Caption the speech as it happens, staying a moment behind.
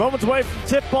Moments away from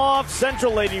tip-off,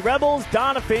 Central Lady Rebels,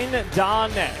 Donovan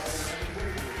Donettes.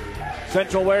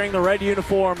 Central wearing the red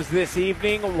uniforms this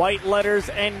evening, white letters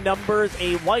and numbers,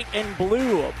 a white and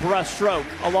blue brushstroke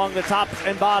along the top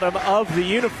and bottom of the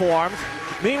uniforms.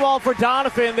 Meanwhile, for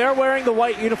Donovan, they're wearing the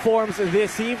white uniforms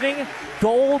this evening,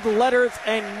 gold letters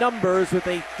and numbers with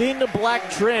a thin black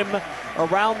trim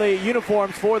around the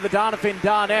uniforms for the Donovan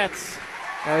Donettes.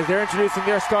 As they're introducing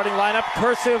their starting lineup,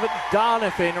 cursive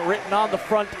Donovan written on the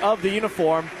front of the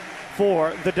uniform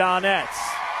for the Donettes.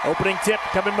 Opening tip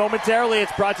coming momentarily.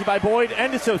 It's brought to you by Boyd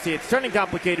and Associates, turning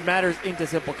complicated matters into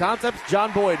simple concepts.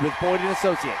 John Boyd with Boyd and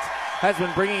Associates has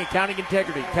been bringing accounting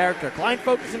integrity, character, client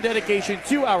focus, and dedication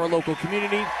to our local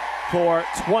community for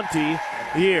 20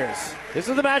 years. This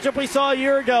is the matchup we saw a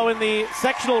year ago in the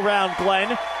sectional round,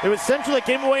 Glenn. It was Central that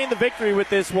came away in the victory with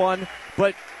this one,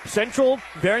 but Central,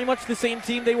 very much the same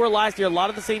team they were last year. A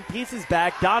lot of the same pieces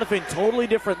back. Donovan, totally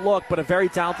different look, but a very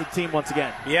talented team once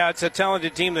again. Yeah, it's a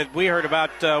talented team that we heard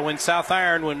about when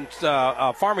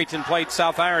Farmington played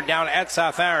South Iron down at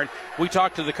South Iron. We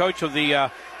talked to the coach of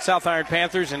the South Iron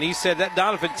Panthers, and he said that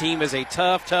Donovan team is a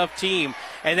tough, tough team.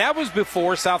 And that was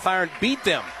before South Iron beat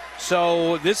them.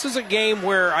 So this is a game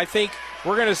where I think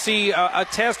we're going to see a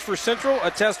test for Central, a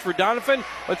test for Donovan.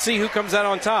 Let's see who comes out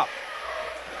on top.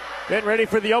 Getting ready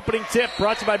for the opening tip,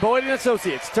 brought to you by Boyd and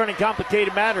Associates, turning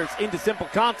complicated matters into simple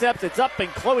concepts. It's up, and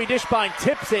Chloe Dishbine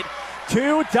tips it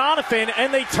to Donovan,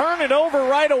 and they turn it over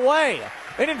right away.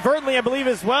 Inadvertently, I believe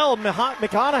as well,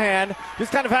 McConaughey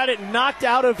just kind of had it knocked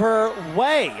out of her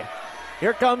way.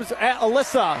 Here comes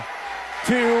Alyssa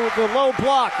to the low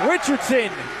block.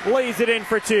 Richardson lays it in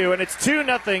for two, and it's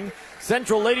 2-0.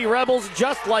 Central Lady Rebels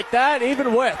just like that,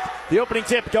 even with the opening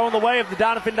tip going the way of the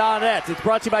Donovan Donettes. It's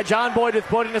brought to you by John Boyd with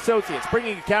Boyd & Associates,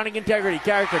 bringing accounting integrity,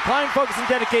 character, client focus, and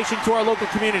dedication to our local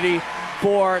community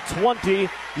for 20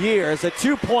 years. A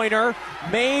two-pointer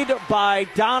made by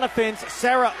Donovan's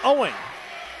Sarah Owen.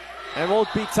 And we'll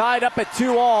be tied up at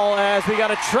 2-all as we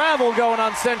got a travel going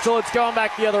on Central. It's going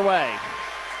back the other way.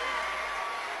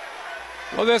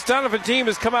 Well, this Donovan team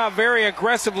has come out very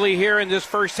aggressively here in this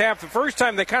first half. The first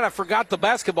time they kind of forgot the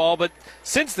basketball, but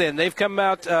since then they've come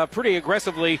out pretty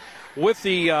aggressively with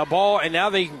the ball, and now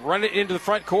they run it into the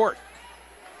front court.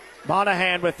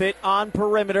 Monahan with it on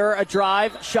perimeter. A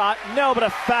drive, shot, no, but a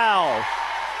foul.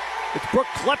 It's Brooke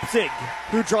Klepsig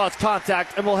who draws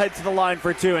contact and will head to the line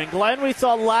for two. And Glenn, we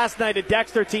saw last night a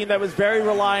Dexter team that was very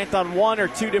reliant on one or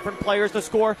two different players to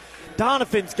score.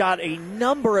 Donovan's got a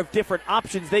number of different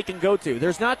options they can go to.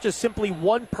 There's not just simply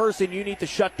one person you need to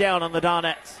shut down on the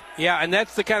Donettes. Yeah, and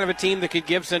that's the kind of a team that could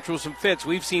give Central some fits.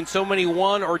 We've seen so many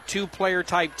one- or two-player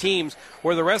type teams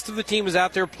where the rest of the team is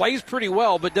out there, plays pretty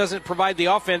well, but doesn't provide the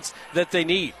offense that they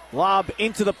need. Lob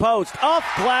into the post, off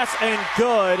glass and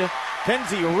good.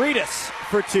 Kenzie Reedus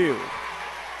for two.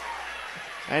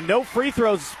 And no free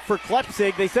throws for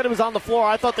Klepsig. They said it was on the floor.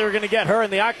 I thought they were going to get her in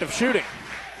the act of shooting.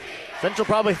 Central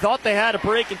probably thought they had a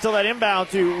break until that inbound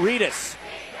to Reedus.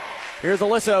 Here's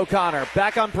Alyssa O'Connor,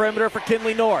 back on perimeter for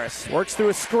Kinley Norris. Works through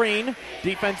a screen.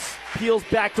 Defense peels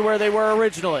back to where they were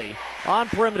originally. On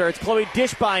perimeter, it's Chloe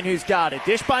Dishbine who's got it.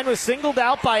 Dishbine was singled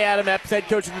out by Adam Epps, head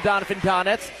coach of the Donovan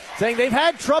Donettes, saying they've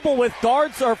had trouble with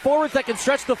guards or forwards that can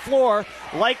stretch the floor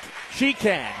like she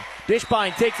can.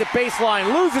 Dishbine takes it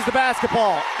baseline, loses the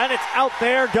basketball, and it's out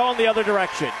there going the other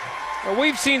direction. Well,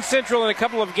 we've seen Central in a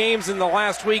couple of games in the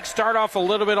last week start off a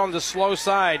little bit on the slow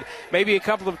side. Maybe a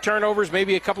couple of turnovers,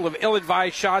 maybe a couple of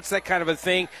ill-advised shots, that kind of a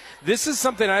thing. This is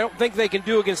something I don't think they can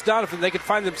do against Donovan. They could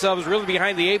find themselves really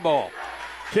behind the eight ball.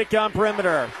 Kick on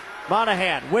perimeter.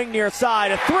 Monahan, wing near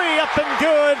side. A three up and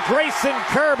good. Grayson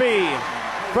Kirby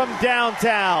from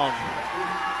downtown.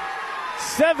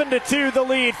 7-2 the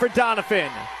lead for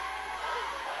Donovan.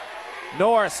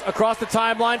 Norris across the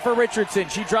timeline for Richardson.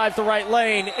 She drives the right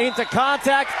lane into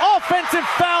contact. Offensive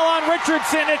foul on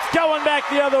Richardson. It's going back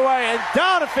the other way. And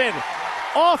Donovan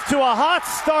off to a hot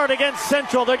start against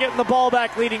Central. They're getting the ball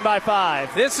back, leading by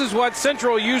 5. This is what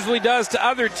Central usually does to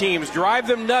other teams. Drive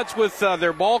them nuts with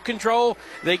their ball control.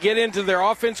 They get into their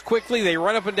offense quickly. They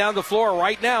run up and down the floor.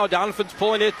 Right now, Donovan's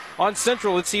pulling it on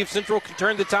Central. Let's see if Central can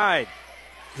turn the tide.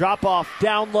 Drop off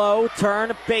down low,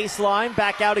 turn, baseline,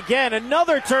 back out again.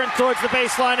 Another turn towards the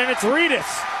baseline, and it's Reedus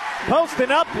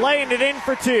posting up, laying it in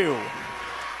for two.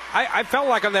 I felt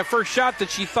like on that first shot that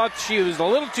she thought she was a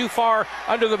little too far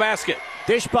under the basket.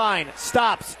 Dishbine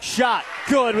stops, shot,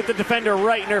 good with the defender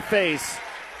right in her face.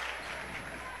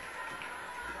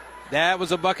 That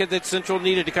was a bucket that Central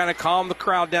needed to kind of calm the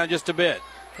crowd down just a bit.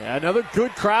 Yeah, another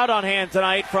good crowd on hand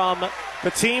tonight from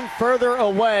the team further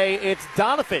away. It's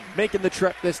Donovan making the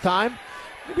trip this time.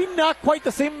 maybe not quite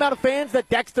the same amount of fans that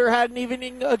Dexter had an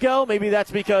evening ago. Maybe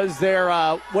that's because they're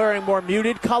wearing more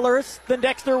muted colors than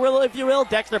Dexter will, if you will.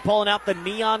 Dexter pulling out the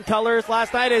neon colors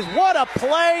last night. What a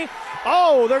play.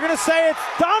 Oh, they're going to say it's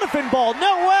Donovan ball.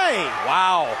 No way.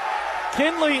 Wow.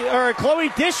 Chloe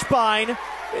Dishbine,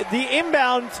 the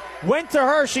inbound went to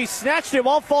her. She snatched it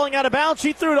while falling out of bounds.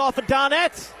 She threw it off at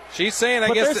Donette. She's saying,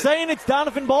 but they're saying it's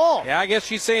Donovan ball. Yeah, I guess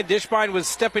she's saying Dishbine was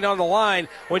stepping on the line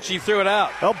when she threw it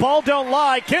out. The ball don't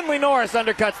lie. Kinley Norris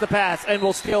undercuts the pass and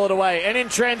will steal it away. And in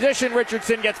transition,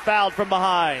 Richardson gets fouled from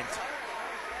behind.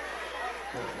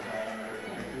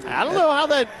 I don't know how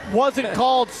that wasn't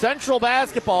called Central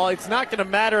basketball. It's not going to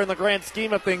matter in the grand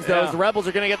scheme of things, though, as the Rebels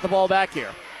are going to get the ball back here.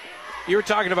 You were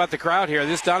talking about the crowd here.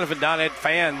 This Donovan Donette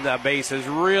fan base has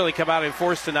really come out in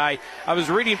force tonight. I was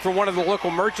reading from one of the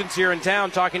local merchants here in town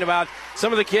talking about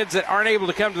some of the kids that aren't able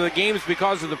to come to the games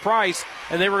because of the price,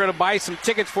 and they were going to buy some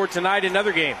tickets for tonight in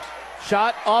other games.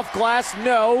 Shot off glass,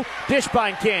 no.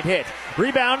 Dishbine can't hit.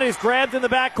 Rebound is grabbed in the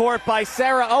backcourt by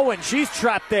Sarah Owen. She's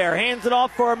trapped there. Hands it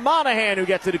off for Monahan, who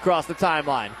gets it across the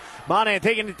timeline. Monahan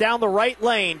taking it down the right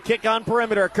lane. Kick on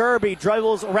perimeter. Kirby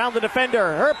dribbles around the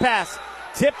defender. Her pass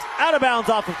tipped out of bounds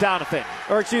off of Donovan.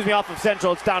 Off of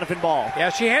Central. It's Donovan ball. Yeah,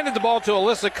 she handed the ball to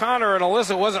Alyssa Connor, and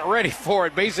Alyssa wasn't ready for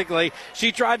it, basically.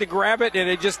 She tried to grab it, and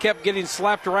it just kept getting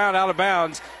slapped around out of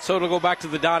bounds, so it'll go back to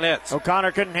the Donettes.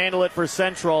 O'Connor couldn't handle it for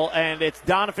Central, and it's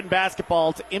Donovan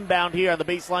basketball to inbound here on the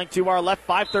baseline to our left.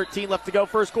 5:13 left to go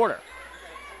first quarter.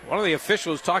 One of the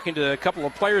officials talking to a couple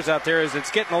of players out there is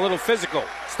it's getting a little physical.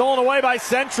 Stolen away by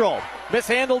Central.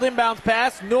 Mishandled inbounds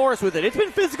pass. Norris with it. It's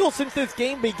been physical since this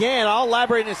game began. I'll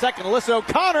elaborate in a second. Alyssa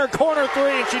O'Connor, corner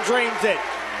three, and she drains it.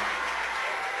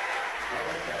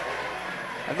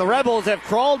 And the Rebels have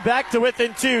crawled back to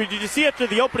within two. Did you see after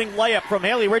the opening layup from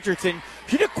Haley Richardson?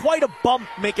 She did quite a bump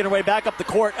making her way back up the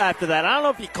court after that. I don't know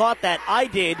if you caught that. I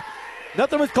did.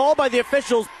 Nothing was called by the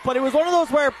officials, but it was one of those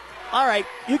where, all right,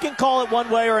 you can call it one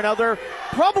way or another.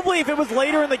 Probably if it was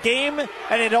later in the game and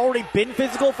it had already been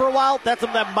physical for a while, that's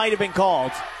something that might have been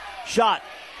called. Shot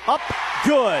up,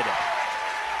 good.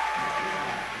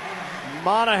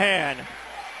 Monahan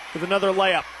with another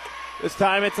layup. This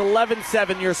time it's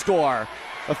 11-7 your score.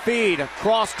 A feed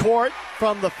cross court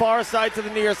from the far side to the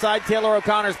near side. Taylor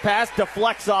O'Connor's pass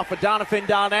deflects off of Donovan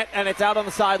Donette, and it's out on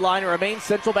the sideline. It remains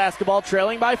Central basketball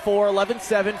trailing by 4,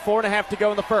 11-7, 4.5 to go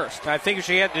in the first. I think if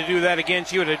she had to do that again,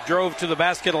 she would have drove to the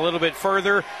basket a little bit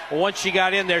further. Once she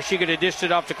got in there, she could have dished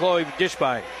it off to Chloe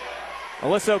Dishbine.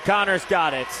 Alyssa O'Connor's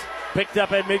got it. Picked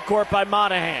up at midcourt by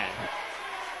Monahan.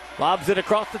 Lobs it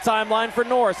across the timeline for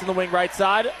Norris in the wing right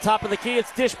side. Top of the key,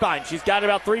 it's Dishbine. She's got it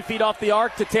about 3 feet off the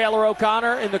arc to Taylor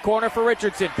O'Connor in the corner for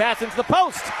Richardson. Pass into the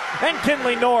post, and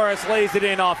Kinley Norris lays it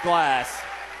in off glass.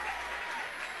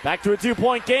 Back to a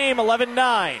 2-point game,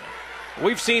 11-9.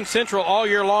 We've seen Central all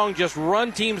year long just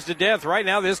run teams to death. Right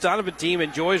now, this Donovan team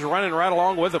enjoys running right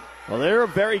along with them. Well, they're a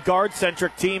very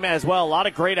guard-centric team as well. A lot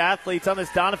of great athletes on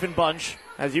this Donovan bunch,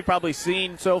 as you've probably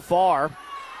seen so far.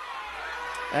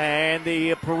 And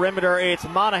the perimeter, it's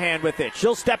Monahan with it.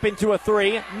 She'll step into a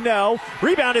three. No.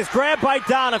 Rebound is grabbed by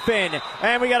Donovan.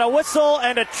 And we got a whistle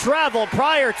and a travel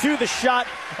prior to the shot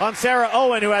on Sarah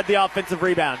Owen, who had the offensive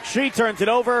rebound. She turns it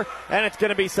over, and it's going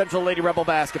to be Central Lady Rebel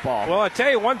basketball. Well, I tell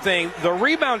you one thing. The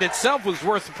rebound itself was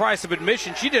worth the price of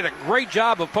admission. She did a great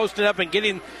job of posting up and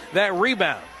getting that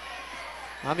rebound.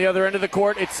 On the other end of the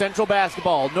court, it's Central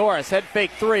basketball. Norris, head fake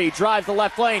three, drives the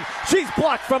left lane. She's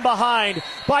blocked from behind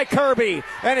by Kirby,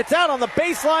 and it's out on the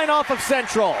baseline off of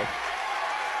Central.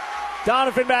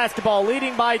 Donovan basketball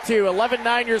leading by 2.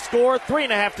 11-9 your score,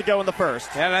 3.5 to go in the first.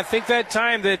 And I think that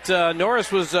time that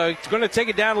Norris was going to take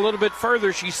it down a little bit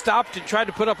further, she stopped and tried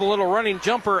to put up a little running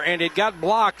jumper, and it got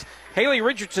blocked. Haley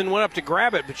Richardson went up to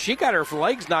grab it, but she got her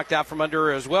legs knocked out from under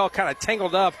her as well, kind of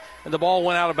tangled up, and the ball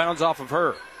went out of bounds off of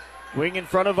her. Wing in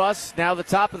front of us, now the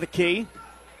top of the key.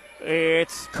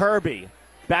 It's Kirby.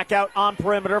 Back out on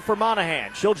perimeter for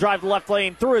Monahan. She'll drive the left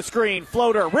lane through a screen.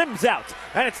 Floater, rims out.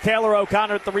 And it's Taylor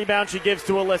O'Connor at the rebound she gives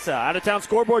to Alyssa. Out-of-town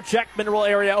scoreboard check, Mineral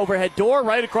Area overhead door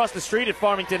right across the street at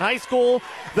Farmington High School.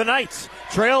 The Knights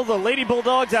trail the Lady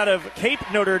Bulldogs out of Cape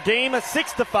Notre Dame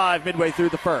 6-5 midway through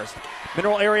the first.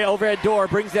 Mineral Area overhead door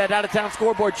brings that out-of-town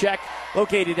scoreboard check.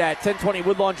 Located at 1020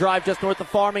 Woodlawn Drive, just north of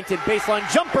Farmington. Baseline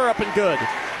jumper up and good.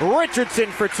 Richardson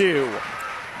for 2.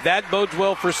 That bodes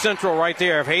well for Central right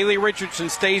there. If Haley Richardson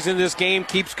stays in this game,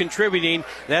 keeps contributing,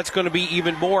 that's going to be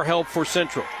even more help for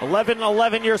Central.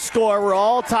 11-11 your score. We're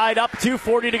all tied up.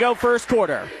 2:40 to go first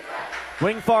quarter.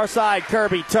 Wing far side,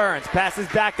 Kirby turns, passes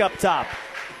back up top.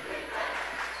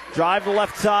 Drive to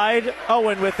left side.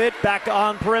 Owen with it. Back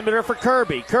on perimeter for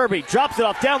Kirby. Kirby drops it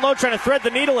off down low, trying to thread the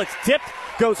needle. It's tipped.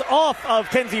 Goes off of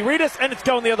Kenzie Reedus, and it's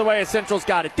going the other way as Central's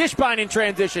got it. Dishbine in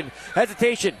transition.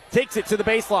 Hesitation. Takes it to the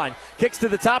baseline. Kicks to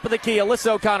the top of the key.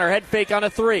 Alyssa O'Connor, head fake on a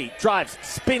three. Drives.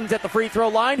 Spins at the free throw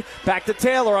line. Back to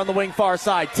Taylor on the wing far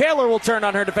side. Taylor will turn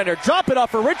on her defender. Drop it off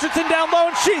for Richardson down low,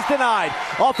 and she's denied.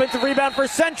 Offensive rebound for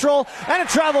Central, and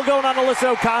a travel going on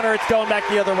Alyssa O'Connor. It's going back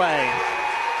the other way.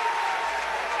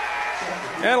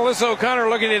 And Alyssa O'Connor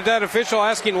looking at that official,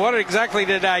 asking, what exactly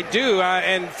did I do?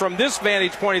 And from this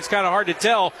vantage point, it's kind of hard to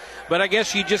tell, but I guess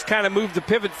she just kind of moved the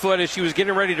pivot foot as she was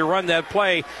getting ready to run that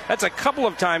play. That's a couple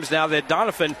of times now that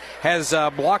Donovan has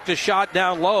blocked a shot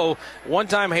down low. One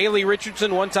time Haley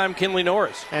Richardson, one time Kinley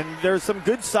Norris. And there's some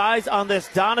good size on this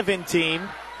Donovan team.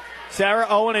 Sarah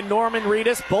Owen and Norman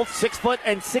Reedus, both 6 foot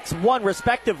and 6'1",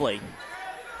 respectively.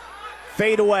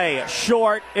 Fade away,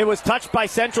 short. It was touched by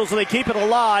Central, so they keep it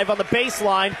alive on the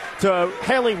baseline to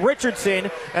Haley Richardson.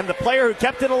 And the player who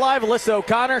kept it alive, Alyssa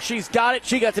O'Connor, she's got it.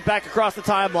 She gets it back across the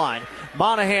timeline.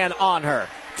 Monahan on her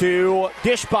to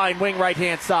Dishbine, wing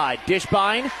right-hand side.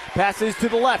 Dishbine passes to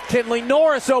the left. Kinley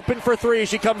Norris open for three.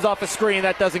 She comes off a screen.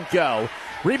 That doesn't go.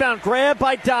 Rebound grab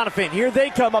by Donovan. Here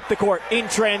they come up the court in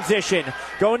transition.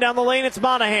 Going down the lane, it's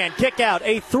Monahan. Kick out.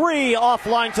 A three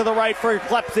offline to the right for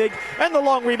Klepzig. And the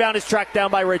long rebound is tracked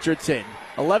down by Richardson.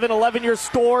 11-11 your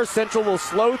score. Central will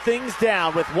slow things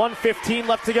down with 1:15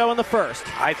 left to go in the first.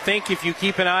 I think if you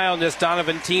keep an eye on this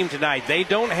Donovan team tonight, they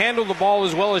don't handle the ball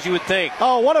as well as you would think.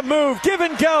 Oh, what a move. Give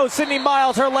and go. Sydney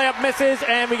Miles, her layup misses.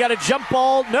 And we got a jump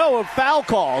ball. No, a foul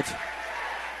called.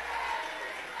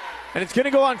 And it's going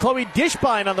to go on Chloe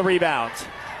Dishbine on the rebound.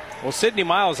 Well, Sydney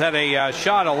Miles had a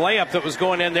shot, a layup that was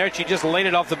going in there. She just laid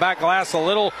it off the back glass a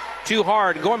little too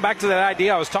hard. Going back to that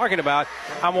idea I was talking about,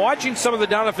 I'm watching some of the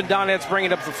Donovan Donettes bring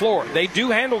it up the floor. They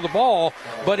do handle the ball,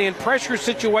 but in pressure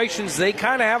situations, they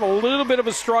kind of have a little bit of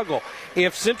a struggle.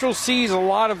 If Central sees a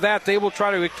lot of that, they will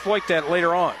try to exploit that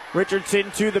later on.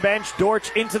 Richardson to the bench.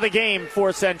 Dortch into the game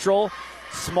for Central.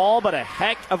 Small, but a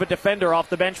heck of a defender off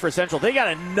the bench for Central. They got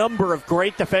a number of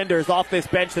great defenders off this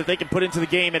bench that they can put into the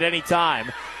game at any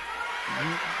time.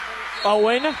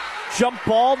 Owen, jump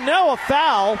ball, no, a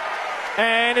foul.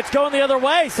 And it's going the other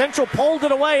way. Central pulled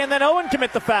it away, and then Owen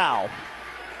commit the foul.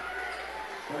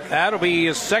 That'll be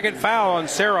his second foul on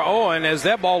Sarah Owen, as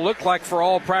that ball looked like for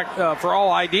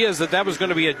all ideas that was going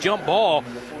to be a jump ball.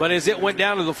 But as it went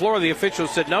down to the floor, the official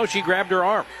said no, she grabbed her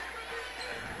arm.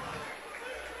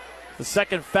 The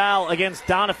second foul against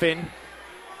Donovan.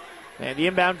 And the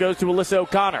inbound goes to Alyssa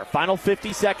O'Connor. Final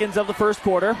 50 seconds of the first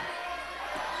quarter.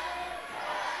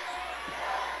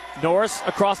 Norris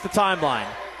across the timeline.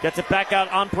 Gets it back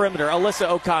out on perimeter. Alyssa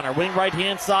O'Connor, wing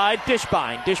right-hand side.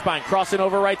 Dishbine. Dishbine crossing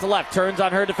over right to left. Turns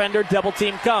on her defender. Double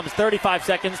team comes. 35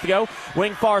 seconds to go.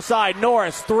 Wing far side.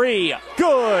 Norris, three.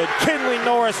 Good. Kinley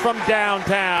Norris from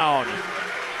downtown.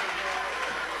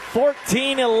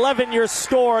 14-11 your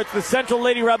score. It's the Central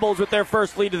Lady Rebels with their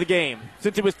first lead of the game,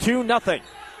 since it was 2-0.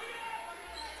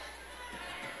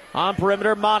 On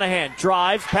perimeter, Monahan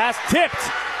drives, pass tipped,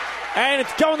 and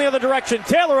it's going the other direction.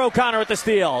 Taylor O'Connor at the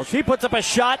steal. She puts up a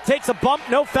shot, takes a bump,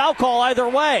 no foul call either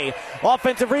way.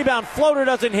 Offensive rebound, floater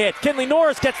doesn't hit. Kinley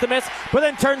Norris gets the miss, but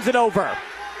then turns it over.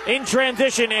 In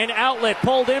transition, an outlet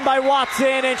pulled in by Watson,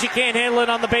 and she can't handle it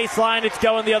on the baseline. It's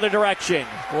going the other direction.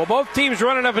 Well, both teams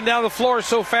running up and down the floor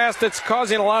so fast it's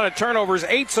causing a lot of turnovers.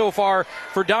 8 so far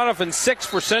for Donovan, 6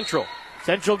 for Central.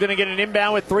 Central going to get an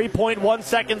inbound with 3.1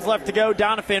 seconds left to go.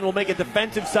 Donovan will make a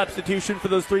defensive substitution for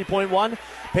those 3.1.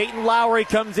 Peyton Lowry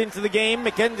comes into the game.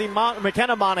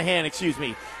 McKenna Monahan,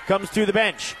 comes to the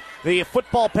bench. The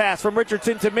football pass from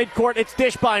Richardson to midcourt. It's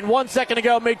Dishbine. 1 second to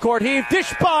go. Midcourt heave.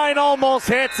 Dishbine almost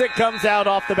hits. It comes out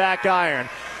off the back iron.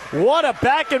 What a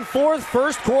back and forth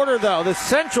first quarter, though. The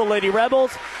Central Lady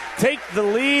Rebels take the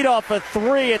lead off a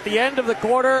three at the end of the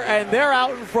quarter, and they're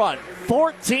out in front.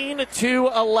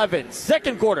 14-11.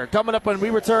 Second quarter coming up when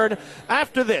we return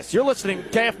after this. You're listening to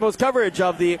KFMO's coverage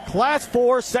of the Class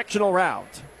 4 sectional round.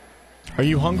 Are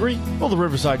you hungry? Well, the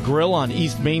Riverside Grill on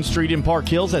East Main Street in Park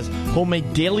Hills has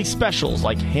homemade daily specials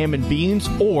like ham and beans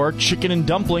or chicken and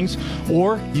dumplings,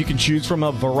 or you can choose from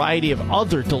a variety of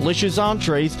other delicious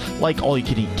entrees like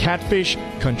all-you-can-eat catfish,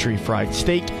 country fried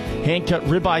steak, hand-cut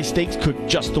ribeye steaks cooked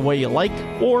just the way you like,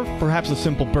 or perhaps a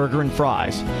simple burger and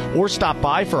fries. Or stop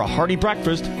by for a hearty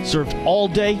breakfast served all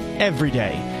day, every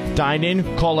day. Dine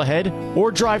in, call ahead,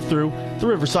 or drive through the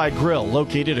Riverside Grill,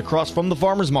 located across from the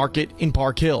Farmers Market in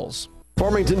Park Hills.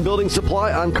 Farmington Building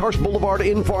Supply on Karst Boulevard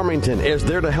in Farmington is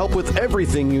there to help with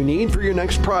everything you need for your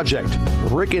next project.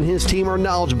 Rick and his team are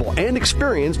knowledgeable and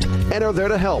experienced and are there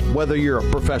to help, whether you're a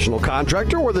professional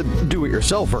contractor or the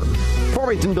do-it-yourselfer.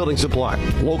 Farmington Building Supply,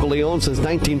 locally owned since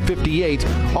 1958,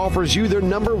 offers you their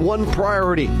number one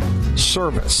priority,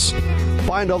 service.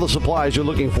 Find all the supplies you're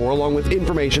looking for along with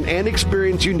information and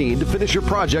experience you need to finish your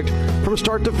project from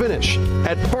start to finish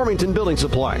at Farmington Building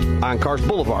Supply on Karst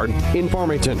Boulevard in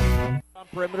Farmington. On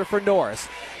perimeter for Norris.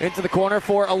 Into the corner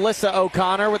for Alyssa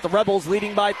O'Connor with the Rebels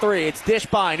leading by 3. It's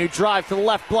Dishbine who drives to the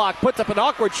left block, puts up an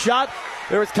awkward shot.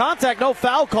 There was contact, no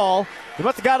foul call. He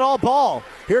must have got all ball.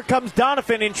 Here comes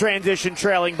Donovan in transition,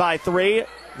 trailing by 3.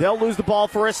 They'll lose the ball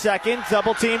for a second.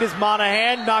 Double teamed is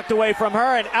Monahan, knocked away from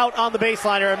her, and out on the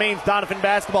baseline. It remains Donovan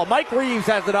basketball. Mike Reeves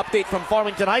has an update from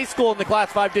Farmington High School in the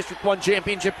Class 5 District 1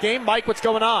 championship game. Mike, what's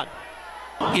going on?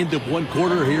 End of one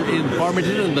quarter here in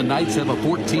Farmington, and the Knights have a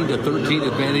 14-13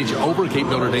 advantage over Cape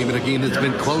Notre Dame in a game that's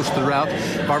been close throughout.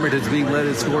 Farmington's being led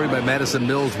in scoring by Madison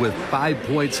Mills with 5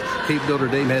 points. Cape Notre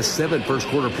Dame has 7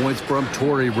 first-quarter points from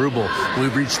Tori Rubel.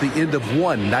 We've reached the end of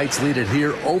one. Knights lead it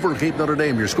here over Cape Notre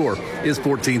Dame. Your score is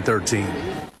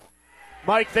 14-13.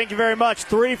 Mike, thank you very much.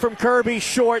 3 from Kirby,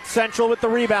 short. Central with the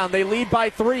rebound. They lead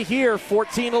by 3 here,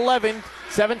 14-11.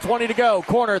 7:20 to go.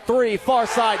 Corner 3, far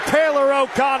side. Taylor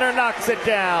O'Connor knocks it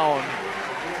down.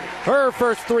 Her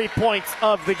first 3 points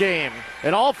of the game.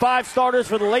 And all 5 starters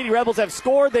for the Lady Rebels have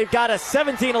scored. They've got a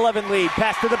 17-11 lead.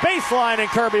 Pass to the baseline, and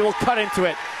Kirby will cut into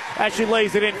it as she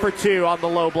lays it in for 2 on the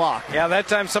low block. Yeah, that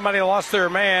time somebody lost their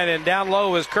man, and down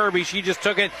low was Kirby. She just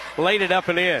took it, laid it up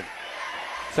and in.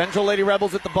 Central Lady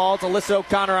Rebels at the ball. It's Alyssa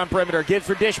O'Connor on perimeter. Gives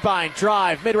for Dishbine.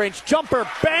 Drive. Mid-range jumper.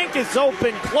 Bank is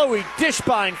open. Chloe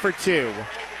Dishbine for 2.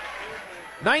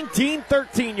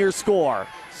 19-13 your score.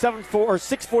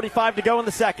 6:45 to go in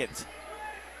the second.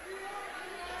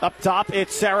 Up top,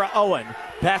 it's Sarah Owen.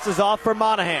 Passes off for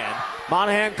Monahan.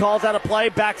 Monahan calls out a play.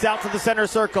 Backs out to the center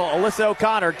circle. Alyssa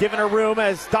O'Connor giving her room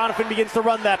as Donovan begins to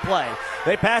run that play.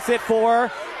 They pass it for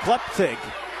Klepzig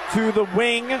to the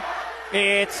wing.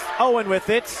 It's Owen with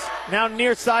it. Now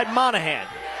near side, Monahan.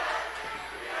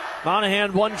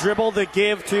 Monahan one dribble to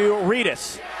give to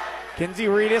Reedus. Kinsey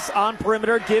Reedus on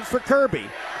perimeter gives for Kirby.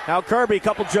 Now Kirby,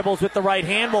 couple dribbles with the right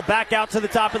hand, will back out to the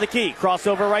top of the key.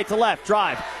 Crossover right to left,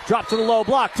 drive, drop to the low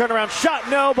block, turnaround shot,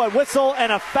 no, but whistle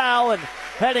and a foul, and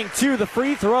heading to the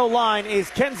free throw line is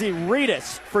Kinsey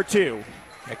Reedus for 2.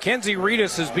 Kenzie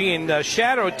Reedus is being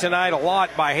shadowed tonight a lot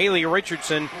by Haley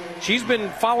Richardson. She's been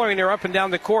following her up and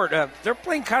down the court. They're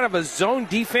playing kind of a zone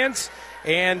defense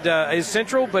and is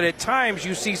Central, but at times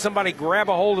you see somebody grab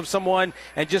a hold of someone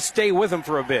and just stay with them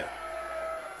for a bit.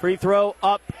 Free throw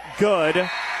up good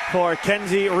for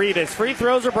Kenzie Reedus. Free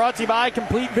throws are brought to you by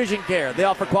Complete Vision Care. They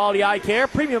offer quality eye care,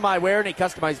 premium eyewear, and a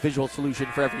customized visual solution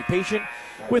for every patient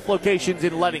with locations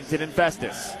in Leadington and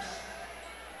Festus.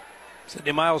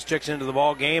 Sydney Miles checks into the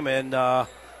ball game, and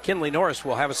Kinley Norris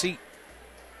will have a seat.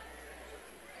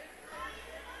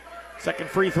 Second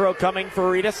free throw coming for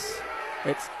Reedus.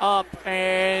 It's up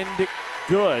and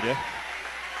good.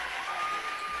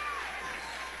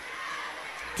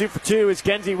 2 for 2 is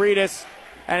Kenzie Reedus,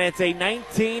 and it's a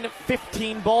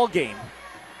 19-15 ball game.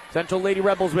 Central Lady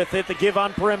Rebels with it. The give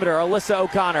on perimeter. Alyssa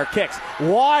O'Connor kicks.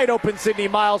 Wide open Sydney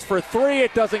Miles for 3.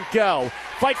 It doesn't go.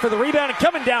 Fight for the rebound, and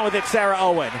coming down with it, Sarah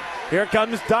Owen. Here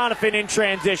comes Donovan in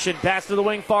transition. Pass to the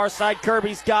wing, far side.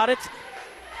 Kirby's got it.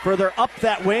 Further up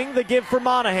that wing, the give for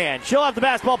Monahan. She'll have the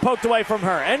basketball poked away from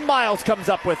her, and Miles comes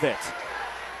up with it.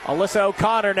 Alyssa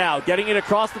O'Connor now getting it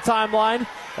across the timeline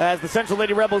as the Central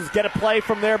Lady Rebels get a play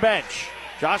from their bench.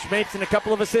 Josh Mason, a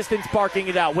couple of assistants parking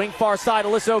it out. Wing far side,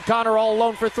 Alyssa O'Connor all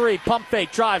alone for 3. Pump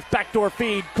fake, drive, backdoor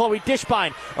feed. Chloe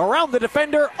Dishbine around the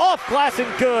defender, off glass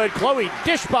and good. Chloe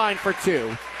Dishbine for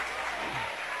 2.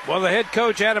 Well, the head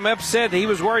coach, Adam Epps, said he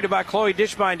was worried about Chloe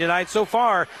Dishbine tonight. So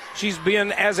far, she's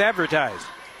been as advertised.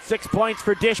 6 points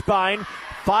for Dishbine.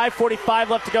 5:45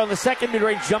 left to go in the second.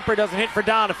 Mid-range jumper doesn't hit for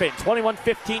Donovan.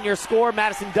 21-15 your score.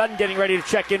 Madison Dunn getting ready to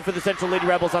check in for the Central Lady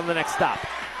Rebels on the next stop.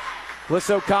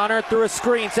 Alyssa O'Connor through a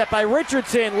screen set by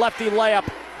Richardson. Lefty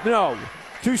layup. No.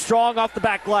 Too strong off the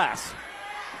back glass.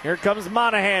 Here comes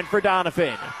Monahan for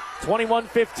Donovan.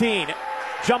 21-15.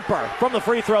 Jumper from the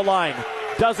free throw line.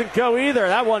 Doesn't go either.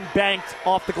 That one banked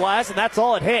off the glass, and that's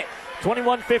all it hit.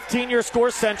 21-15 your score,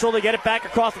 Central. They get it back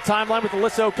across the timeline with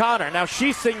Alyssa O'Connor. Now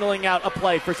she's signaling out a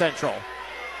play for Central.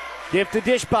 Give to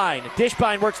Dishbine.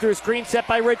 Dishbine works through a screen set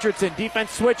by Richardson.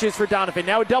 Defense switches for Donovan.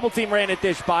 Now a double team ran at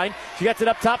Dishbine. She gets it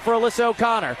up top for Alyssa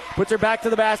O'Connor. Puts her back to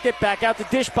the basket. Back out to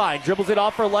Dishbine. Dribbles it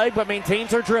off her leg but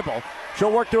maintains her dribble.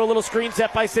 She'll work through a little screen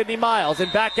set by Sydney Miles.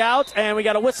 And back out. And we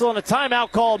got a whistle and a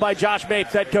timeout called by Josh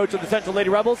Mapes, head coach of the Central Lady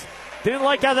Rebels. Didn't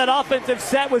like how that offensive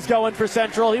set was going for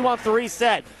Central. He wants to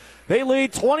reset. They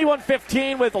lead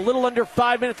 21-15 with a little under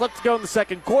 5 minutes left to go in the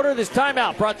second quarter. This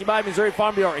timeout brought to you by Missouri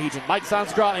Farm Bureau agent Mike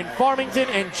Sonsgraw in Farmington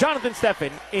and Jonathan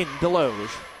Steffen in Deloge.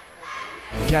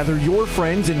 Gather your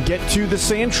friends and get to the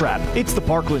Sand Trap. It's the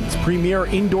Parkland's premier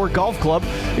indoor golf club.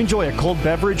 Enjoy a cold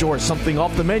beverage or something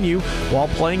off the menu while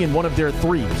playing in one of their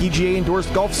 3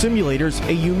 PGA-endorsed golf simulators,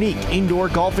 a unique indoor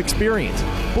golf experience.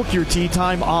 Book your tee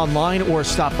time online or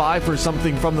stop by for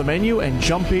something from the menu and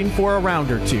jump in for a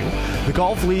round or 2. The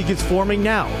Golf League is forming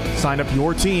now. Sign up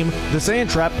your team, the Sand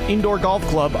Trap Indoor Golf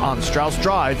Club on Strauss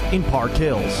Drive in Park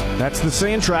Hills. That's the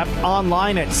Sand Trap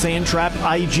online at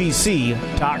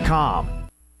sandtrapigc.com.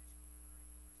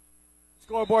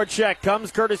 Scoreboard check comes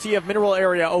courtesy of Mineral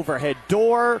Area Overhead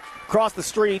Door across the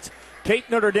street. Cape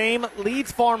Notre Dame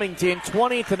leads Farmington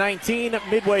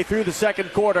 20-19 midway through the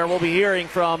second quarter. We'll be hearing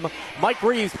from Mike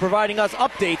Reeves providing us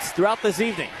updates throughout this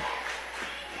evening.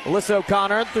 Alyssa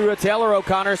O'Connor through a Taylor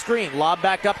O'Connor screen. Lob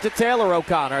back up to Taylor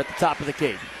O'Connor at the top of the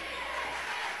key.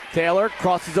 Taylor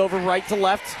crosses over right to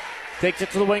left. Takes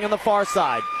it to the wing on the far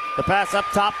side. The pass up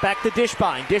top, back to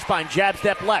Dishbine. Dishbine jab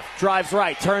step left, drives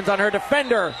right, turns on her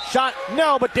defender. Shot,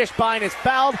 no, but Dishbine is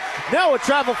fouled. No, a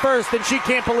travel first, and she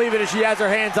can't believe it as she has her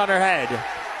hands on her head.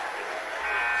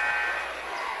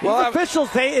 Well,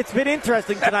 officials say it's been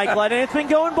interesting tonight, Glenn, and it's been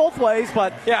going both ways,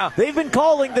 but yeah, they've been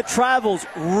calling the travels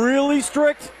really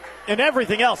strict. And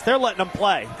everything else, they're letting them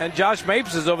play. And Josh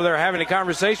Mapes is over there having a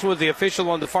conversation with the official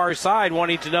on the far side,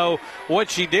 wanting to know what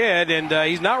she did. And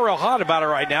he's not real hot about it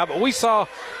right now. But we saw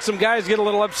some guys get a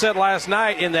little upset last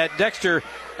night in that Dexter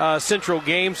Central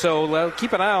game. So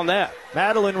keep an eye on that.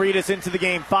 Madeline Reedus into the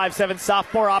game. 5'7"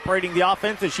 sophomore operating the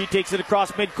offense as she takes it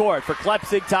across midcourt. For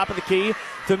Klepsig, top of the key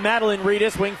to Madeline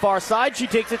Reedus, wing far side. She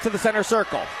takes it to the center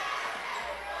circle.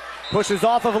 Pushes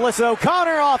off of Alyssa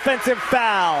O'Connor. Offensive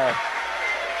foul.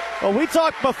 Well, we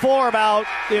talked before about,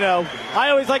 I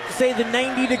always like to say the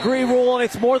 90-degree rule, and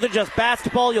it's more than just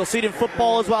basketball. You'll see it in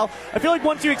football as well. I feel like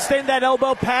once you extend that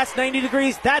elbow past 90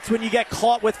 degrees, that's when you get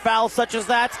caught with fouls such as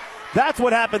that. That's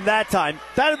what happened that time.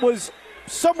 That was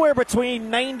somewhere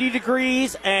between 90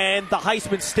 degrees and the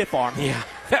Heisman stiff arm. Yeah,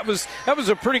 that was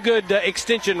a pretty good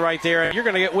extension right there. You're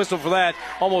going to get whistled for that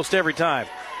almost every time.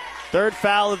 Third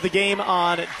foul of the game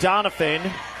on Donovan.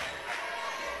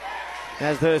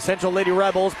 As the Central Lady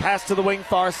Rebels pass to the wing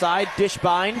far side,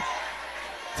 Dishbine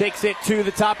takes it to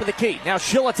the top of the key. Now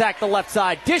she'll attack the left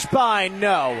side. Dishbine,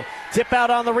 no. Tip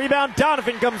out on the rebound.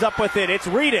 Donovan comes up with it. It's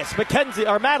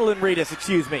Madeline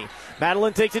Reedus.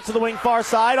 Madeline takes it to the wing far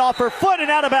side, off her foot and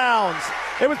out of bounds.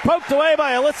 It was poked away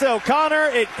by Alyssa O'Connor.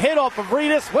 It hit off of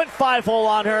Reedus, went 5-hole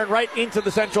on her and right into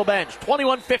the Central bench.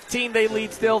 21-15, they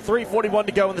lead still. 3:41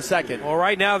 to go in the second. Well,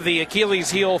 right now the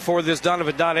Achilles heel for this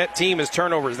Donovan Donette team is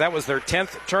turnovers. That was their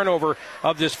 10th turnover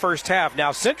of this first half.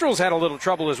 Now Central's had a little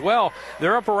trouble as well.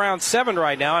 They're up around 7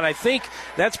 right now, and I think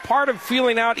that's part of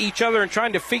feeling out each other and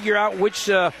trying to figure out which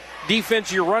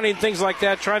defense you're running, things like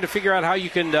that, trying to figure out how you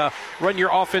can run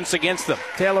your offense against them.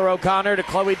 Taylor O'Connor to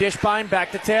Chloe Dishbine,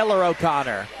 back to Taylor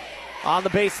O'Connor. On the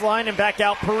baseline and back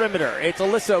out perimeter. It's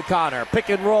Alyssa O'Connor, pick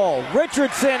and roll.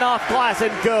 Richardson off glass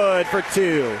and good for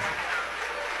 2.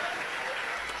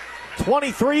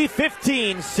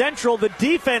 23-15 Central. The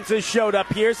defense has showed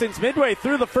up here since midway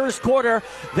through the first quarter.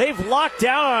 They've locked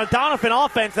down on a Donovan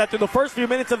offense that through the first few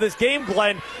minutes of this game,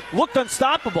 Glenn, looked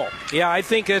unstoppable. Yeah, I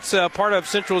think it's part of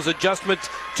Central's adjustment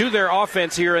to their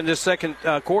offense here in this second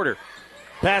quarter.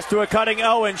 Pass to a cutting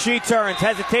Owen. She turns.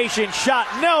 Hesitation. Shot.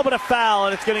 No, but a foul,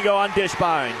 and it's going to go on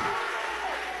Dishbine.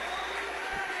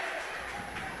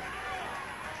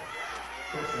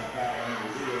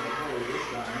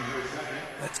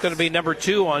 That's going to be number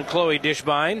 2 on Chloe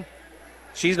Dishbine.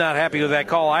 She's not happy with that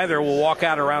call either. Will walk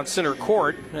out around center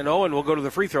court, and Owen will go to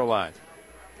the free throw line.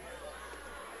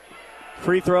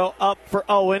 Free throw up for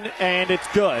Owen, and it's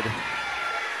good.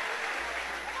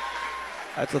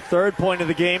 That's the third point of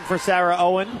the game for Sarah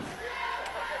Owen.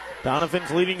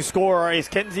 Donovan's leading scorer is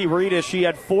Kenzie Reedus. She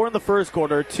had 4 in the first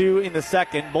quarter, 2 in the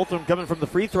second. Both of them coming from the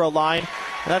free throw line.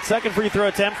 And that second free throw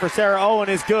attempt for Sarah Owen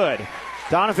is good.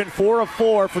 Donovan 4 of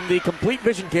 4 from the complete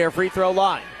vision care free throw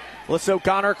line. Alyssa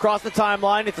O'Connor across the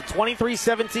timeline. It's a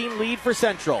 23-17 lead for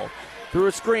Central. through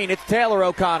a screen. It's Taylor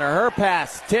O'Connor. Her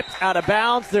pass tipped out of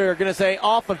bounds. They're going to say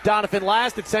off of Donovan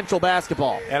last. It's Central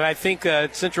basketball. And I think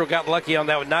Central got lucky on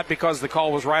that one, not because the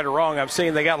call was right or wrong. I'm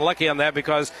saying they got lucky on that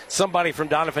because somebody from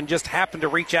Donovan just happened to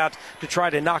reach out to try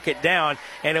to knock it down,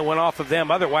 and it went off of them.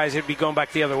 Otherwise, it'd be going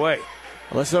back the other way.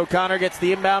 Alyssa O'Connor gets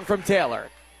the inbound from Taylor.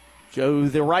 To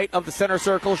the right of the center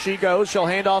circle she goes. She'll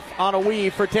hand off on a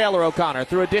weave for Taylor O'Connor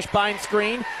through a Dishbine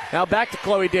screen. Now back to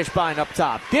Chloe Dishbine up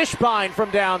top. Dishbine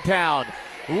from downtown.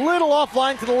 Little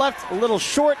offline to the left, a little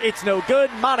short. It's no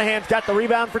good. Monahan's got the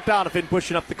rebound for Donovan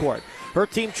pushing up the court. Her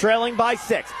team trailing by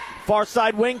 6. Far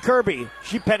side wing, Kirby.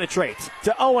 She penetrates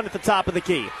to Owen at the top of the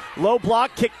key. Low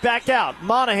block, kick back out.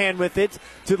 Monahan with it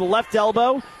to the left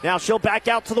elbow. Now she'll back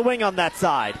out to the wing on that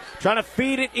side. Trying to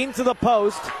feed it into the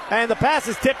post. And the pass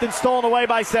is tipped and stolen away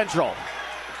by Central.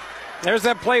 There's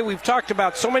that play we've talked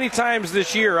about so many times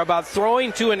this year about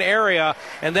throwing to an area,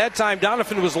 and that time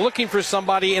Donovan was looking for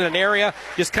somebody in an area,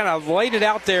 just kind of laid it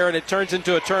out there, and it turns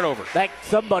into a turnover. That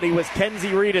somebody was Kenzie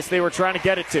Reedus they were trying to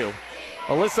get it to.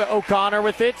 Alyssa O'Connor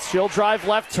with it. She'll drive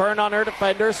left, turn on her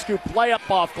defender, scoop layup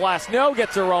off glass. No,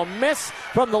 gets her own miss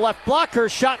from the left block. Her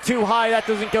shot too high. That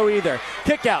doesn't go either.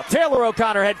 Kick out. Taylor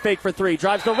O'Connor head fake for 3.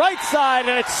 Drives the right side,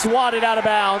 and it's swatted out of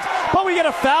bounds. But we get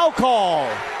a foul call.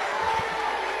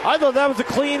 I thought that was a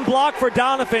clean block for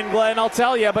Donovan, Glenn, I'll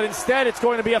tell you, but instead it's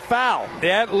going to be a foul.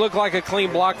 That looked like a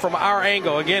clean block from our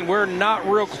angle. Again, we're not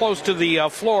real close to the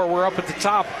floor. We're up at the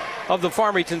top of the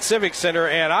Farmington Civic Center,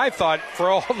 and I thought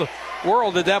for all the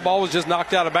world that ball was just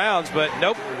knocked out of bounds, but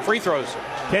nope, free throws.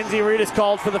 Kenzie Reedus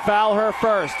called for the foul, her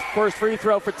first. First free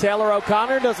throw for Taylor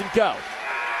O'Connor doesn't go.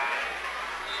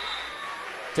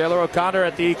 Taylor O'Connor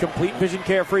at the Complete Vision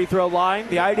Care free throw line,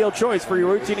 the ideal choice for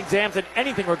your routine exams and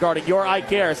anything regarding your eye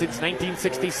care since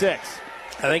 1966.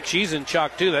 I think she's in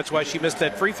shock, too. That's why she missed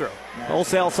that free throw.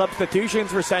 Wholesale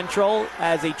substitutions for Central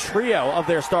as a trio of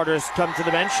their starters come to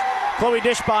the bench. Chloe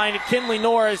Dishbine, Kinley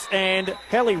Norris, and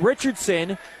Haley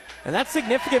Richardson. And that's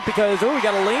significant because, we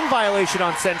got a lane violation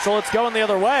on Central. It's going the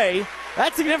other way.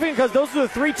 That's significant because those are the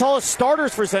 3 tallest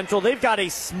starters for Central. They've got a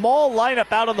small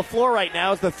lineup out on the floor right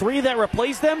now. As the 3 that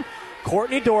replace them,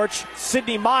 Courtney Dortch,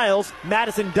 Sydney Miles,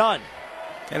 Madison Dunn.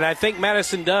 And I think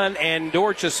Madison Dunn and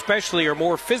Dortch especially are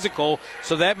more physical,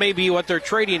 so that may be what they're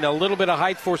trading, a little bit of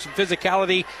height for some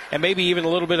physicality and maybe even a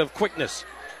little bit of quickness.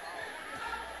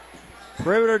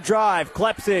 Perimeter drive,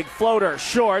 Klepsig, floater,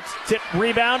 short, tip,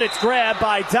 rebound. It's grabbed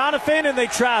by Donovan, and they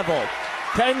travel.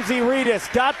 Kenzie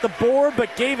Reedus got the board,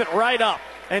 but gave it right up.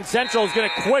 And Central is going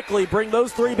to quickly bring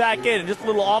those 3 back in. Just a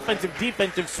little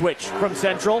offensive-defensive switch from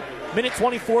Central. Minute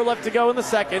 24 left to go in the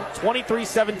second.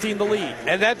 23-17 the lead.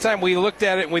 And that time we looked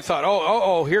at it and we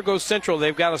thought, here goes Central.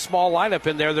 They've got a small lineup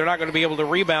in there. They're not going to be able to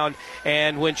rebound.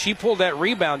 And when she pulled that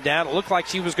rebound down, it looked like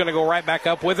she was going to go right back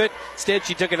up with it. Instead,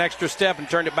 she took an extra step and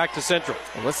turned it back to Central.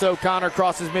 Alyssa O'Connor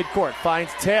crosses midcourt,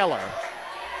 finds Taylor.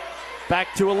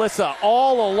 Back to Alyssa,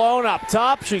 all alone up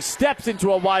top. She steps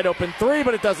into a wide-open 3,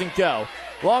 but it doesn't go.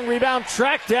 Long rebound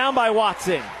tracked down by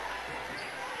Watson.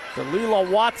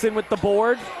 Dalila Watson with the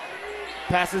board.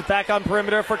 Passes back on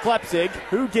perimeter for Klepsig,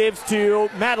 who gives to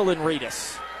Madeline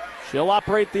Reedus. She'll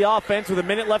operate the offense with a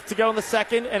minute left to go in the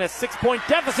second and a 6-point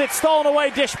deficit stolen away.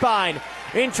 Dishbine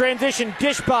in transition.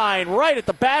 Dishbine right at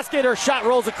the basket. Her shot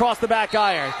rolls across the back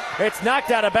iron. It's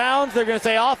knocked out of bounds. They're going to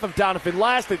say off of Donovan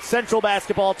last. It's Central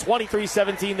basketball.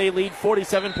 23-17. They lead.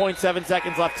 47.7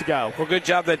 seconds left to go. Well, good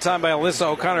job that time by Alyssa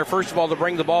O'Connor, first of all, to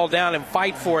bring the ball down and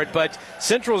fight for it. But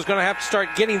Central is going to have to start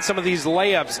getting some of these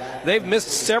layups. They've missed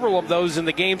several of those in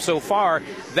the game so far.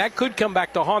 That could come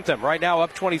back to haunt them. Right now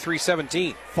up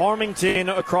 23-17. Farmington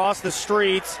across the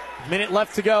streets. Minute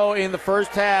left to go in the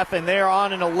first half, and they're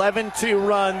on an 11-2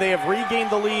 run. They have regained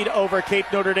the lead over Cape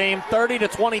Notre Dame.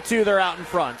 30-22, they're out in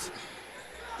front.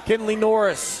 Kinley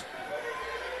Norris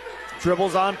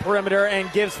dribbles on perimeter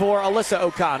and gives for Alyssa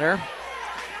O'Connor.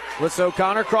 Alyssa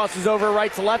O'Connor crosses over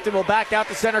right to left and will back out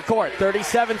to center court.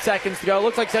 37 seconds to go.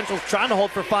 Looks like Central's trying to hold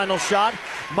for final shot.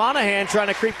 Monahan trying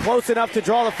to creep close enough to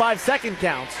draw the 5-second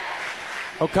count.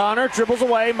 O'Connor dribbles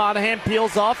away. Monahan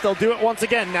peels off. They'll do it once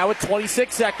again. Now with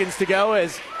 26 seconds to go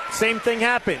as same thing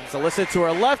happens. Alyssa to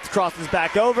her left, crosses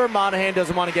back over. Monahan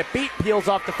doesn't want to get beat, peels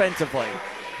off defensively.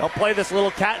 They'll play this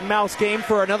little cat and mouse game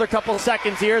for another couple of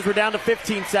seconds here as we're down to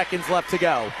 15 seconds left to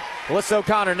go. Alyssa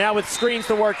O'Connor now with screens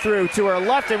to work through to her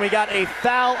left, and we got a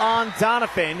foul on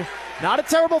Donovan. Not a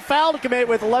terrible foul to commit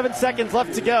with 11 seconds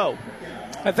left to go.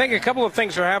 I think a couple of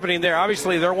things are happening there.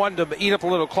 Obviously, they're wanting to eat up a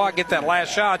little clock, get that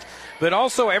last shot, but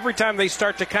also every time they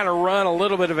start to kind of run a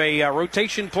little bit of a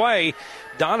rotation play,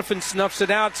 Donovan snuffs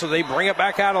it out, so they bring it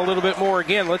back out a little bit more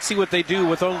again. Let's see what they do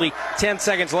with only 10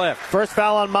 seconds left. First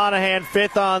foul on Monahan,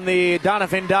 fifth on the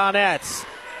Donovan Donettes.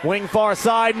 Wing far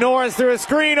side, Norris through a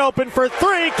screen, open for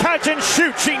three, catch and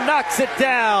shoot. She knocks it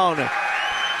down.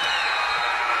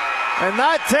 And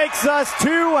that takes us to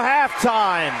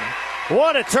halftime.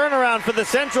 What a turnaround for the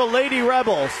Central Lady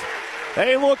Rebels.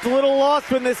 They looked a little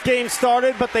lost when this game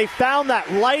started, but they found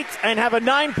that light and have a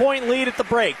 9-point lead at the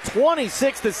break.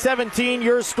 26-17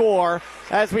 your score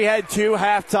as we head to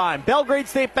halftime. Belgrade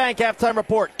State Bank halftime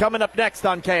report coming up next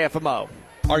on KFMO.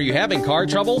 Are you having car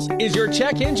troubles? Is your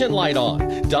check engine light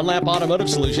on? Dunlap Automotive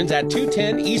Solutions at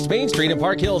 210 East Main Street in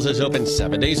Park Hills is open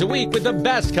 7 days a week with the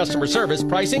best customer service,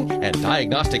 pricing, and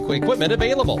diagnostic equipment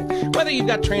available. Whether you've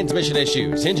got transmission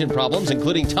issues, engine problems,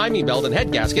 including timing belt and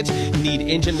head gaskets, need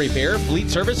engine repair, fleet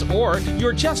service, or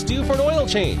you're just due for an oil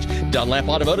change, Dunlap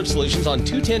Automotive Solutions on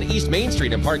 210 East Main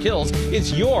Street in Park Hills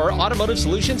is your automotive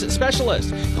solutions specialist.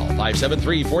 Call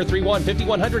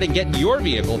 573-431-5100 and get your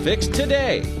vehicle fixed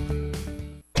today.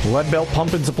 Leadbelt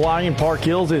Pump and Supply in Park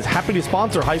Hills is happy to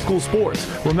sponsor high school sports.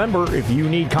 Remember, if you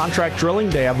need contract drilling,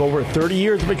 they have over 30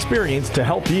 years of experience to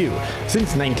help you.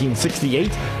 Since 1968,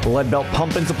 Leadbelt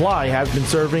Pump and Supply has been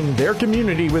serving their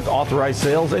community with authorized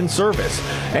sales and service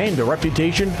and a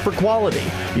reputation for quality.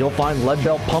 You'll find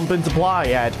Leadbelt Pump and Supply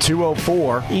at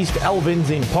 204 East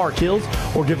Elvins in Park Hills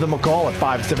or give them a call at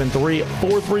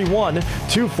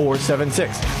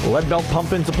 573-431-2476. Leadbelt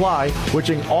Pump and Supply,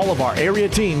 wishing all of our area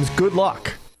teams good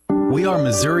luck. We are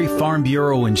Missouri Farm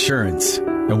Bureau Insurance,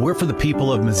 and we're for the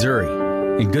people of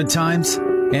Missouri. In good times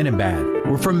and in bad.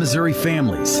 We're from Missouri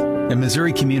families and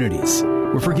Missouri communities.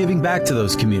 We're for giving back to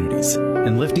those communities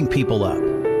and lifting people up.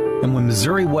 And when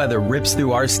Missouri weather rips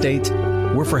through our state,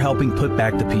 we're for helping put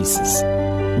back the pieces.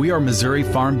 We are Missouri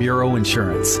Farm Bureau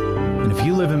Insurance, and if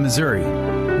you live in Missouri,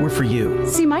 we're for you.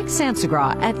 See Mike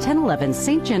Sansagra at 1011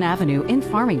 St. John Avenue in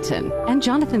Farmington and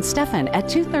Jonathan Steffen at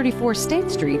 234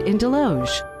 State Street in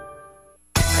Deloge.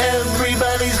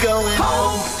 Everybody's going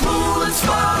home, pool and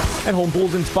spa. At Home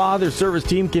Pools and Spa, their service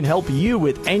team can help you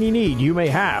with any need you may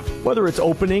have. Whether it's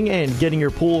opening and getting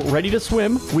your pool ready to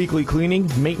swim, weekly cleaning,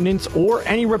 maintenance, or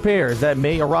any repairs that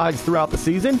may arise throughout the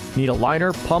season, need a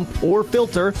liner, pump, or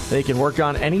filter, they can work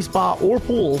on any spa or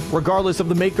pool, regardless of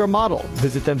the make or model.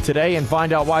 Visit them today and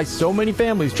find out why so many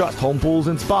families trust Home Pools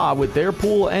and Spa with their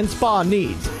pool and spa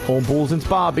needs. Home Pools and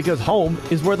Spa, because home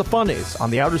is where the fun is, on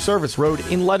the Outer Service Road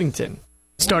in Leadington.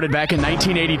 Started back in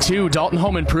 1982, Dalton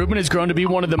Home Improvement has grown to be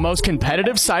one of the most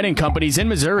competitive siding companies in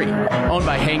Missouri. Owned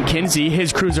by Hank Kinsey,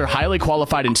 his crews are highly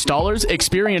qualified installers,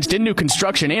 experienced in new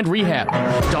construction and rehab.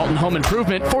 Dalton Home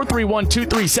Improvement,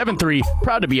 431-2373,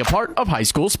 proud to be a part of high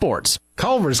school sports.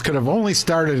 Culver's could have only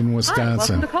started in Wisconsin. Hi,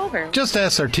 welcome to Culver's. Just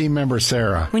ask our team member,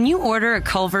 Sarah. When you order a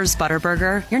Culver's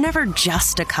Butterburger, you're never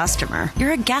just a customer.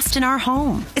 You're a guest in our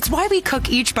home. It's why we cook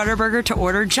each Butterburger to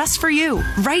order just for you,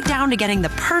 right down to getting the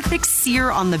perfect sear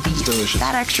on the beef. Delicious.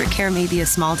 That extra care may be a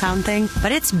small town thing,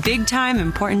 but it's big time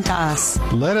important to us.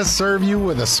 Let us serve you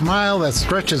with a smile that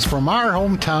stretches from our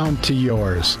hometown to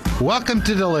yours. Welcome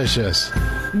to Delicious.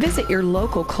 Visit your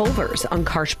local Culver's on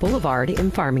Karsh Boulevard in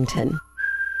Farmington.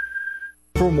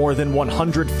 For more than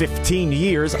 115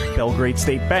 years, Belgrade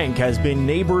State Bank has been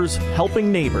neighbors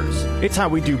helping neighbors. It's how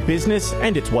we do business,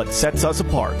 and it's what sets us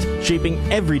apart, shaping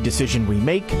every decision we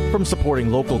make, from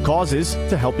supporting local causes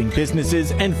to helping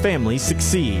businesses and families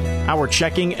succeed. Our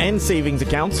checking and savings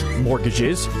accounts,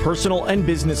 mortgages, personal and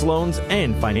business loans,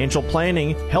 and financial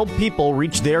planning help people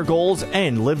reach their goals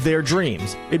and live their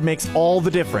dreams. It makes all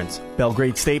the difference.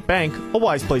 Belgrade State Bank, a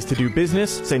wise place to do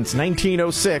business since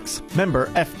 1906, member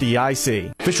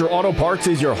FDIC. Fisher Auto Parts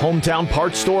is your hometown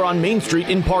parts store on Main Street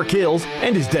in Park Hills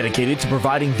and is dedicated to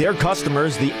providing their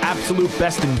customers the absolute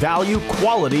best in value,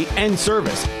 quality, and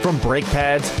service. From brake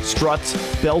pads, struts,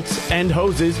 belts, and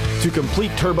hoses to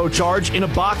complete turbocharge in a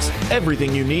box,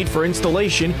 everything you need for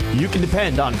installation, you can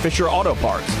depend on Fisher Auto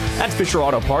Parts. At Fisher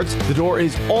Auto Parts, the door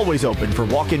is always open for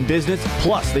walk-in business,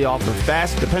 plus they offer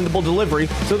fast, dependable delivery,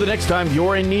 so the next time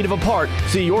you're in need of a part,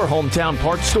 see your hometown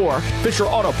parts store, Fisher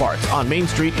Auto Parts on Main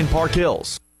Street in Park Hills.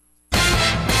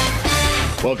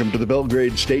 Welcome to the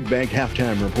Belgrade State Bank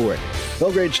Halftime Report.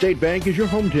 Belgrade State Bank is your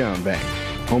hometown bank.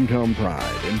 Hometown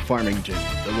pride in Farmington,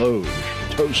 Deloge,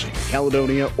 Potosi,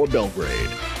 Caledonia, or Belgrade.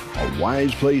 A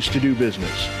wise place to do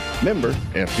business. Member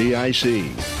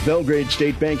FDIC. Belgrade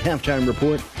State Bank Halftime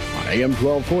Report on AM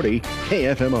 1240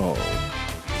 KFMO.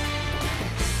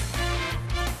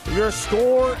 Your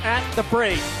score at the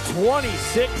break,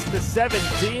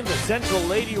 26-17. The Central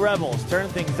Lady Rebels turn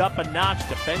things up a notch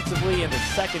defensively in the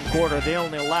second quarter. They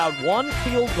only allowed one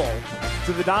field goal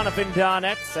to the Donovan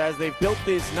Donettes as they've built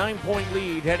this 9-point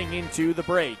lead heading into the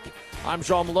break. I'm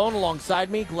Sean Malone. Alongside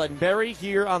me, Glenn Berry,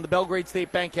 here on the Belgrade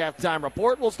State Bank Halftime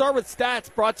Report. We'll start with stats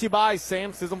brought to you by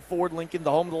Sam Sism Ford Lincoln,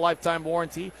 the home of the lifetime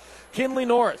warranty. Kinley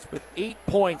Norris with 8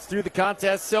 points through the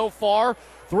contest so far.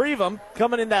 3 of them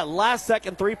coming in that last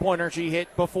second three-pointer she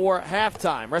hit before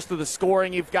halftime. Rest of the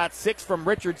scoring, you've got 6 from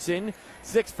Richardson,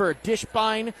 6 for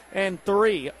Dishbine, and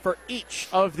 3 for each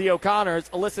of the O'Connors.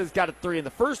 Alyssa's got a 3 in the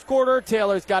first quarter.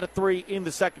 Taylor's got a 3 in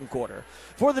the second quarter.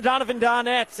 For the Donovan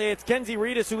Donettes, it's Kenzie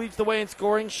Reedus who leads the way in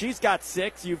scoring. She's got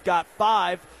 6. You've got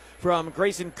 5 from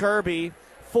Grayson Kirby,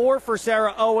 4 for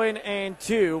Sarah Owen, and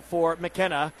 2 for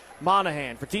McKenna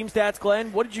Monahan. For team stats,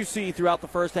 Glenn, what did you see throughout the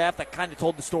first half that kind of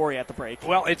told the story at the break?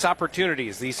 Well, it's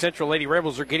opportunities. These Central Lady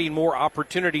Rebels are getting more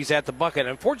opportunities at the bucket.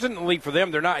 Unfortunately for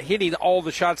them, they're not hitting all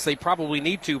the shots they probably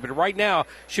need to, but right now,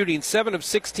 shooting 7 of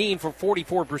 16 for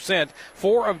 44%,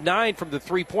 4 of 9 from the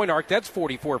three-point arc, that's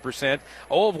 44%, 0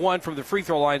 of 1 from the free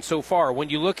throw line so far. When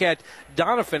you look at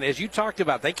Donovan, as you talked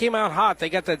about, they came out hot.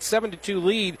 They got that 7-2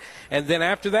 lead, and then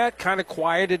after that, kind of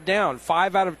quieted down.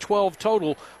 5 out of 12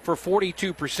 total for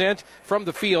 42% from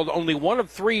the field. Only 1 of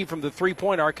 3 from the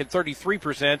three-point arc at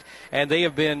 33%, and they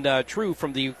have been true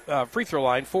from the free throw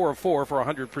line, 4 of 4 for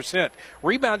 100%.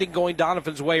 Rebounding going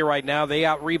Donovan's way right now. They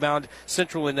out-rebound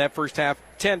Central in that first half,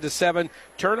 10-7.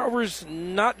 Turnovers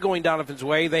not going Donovan's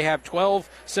way. They have 12.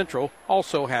 Central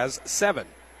also has 7.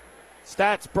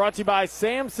 Stats brought to you by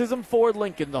Sam Sism Ford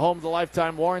Lincoln, the home of the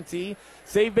lifetime warranty.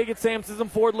 Save big at Sam Sism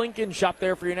Ford Lincoln. Shop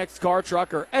there for your next car,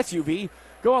 truck, or SUV.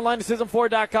 Go online to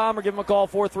SismFord.com or give them a call,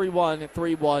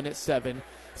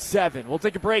 431-3177. We'll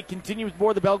take a break. Continue with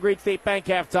more of the Belgrade State Bank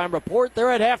Halftime Report.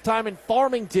 They're at halftime in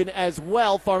Farmington as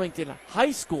well. Farmington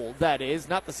High School, that is,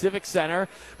 not the Civic Center.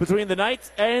 Between the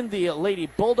Knights and the Lady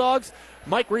Bulldogs.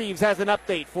 Mike Reeves has an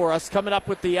update for us coming up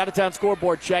with the out-of-town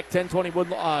scoreboard check. 1020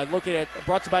 Woodlawn, looking at,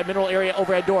 brought to you by Mineral Area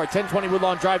Overhead Door. 1020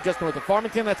 Woodlawn Drive just north of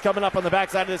Farmington. That's coming up on the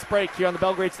backside of this break here on the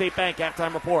Belgrade State Bank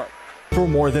Halftime Report. For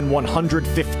more than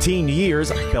 115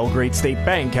 years, Belgrade State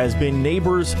Bank has been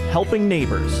neighbors helping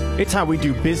neighbors. It's how we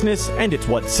do business, and it's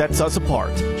what sets us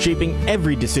apart, shaping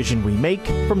every decision we make,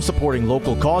 from supporting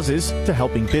local causes to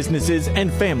helping businesses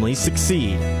and families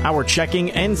succeed. Our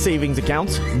checking and savings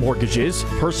accounts, mortgages,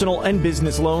 personal and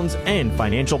business loans, and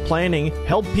financial planning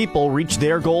help people reach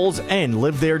their goals and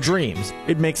live their dreams.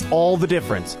 It makes all the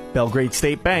difference. Belgrade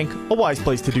State Bank, a wise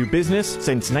place to do business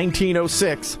since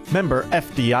 1906. Member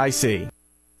FDIC.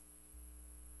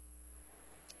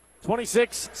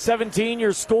 26-17,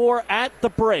 your score at the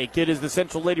break. It is the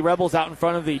Central Lady Rebels out in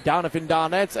front of the Donovan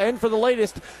Donettes. And for the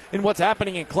latest in what's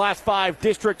happening in Class 5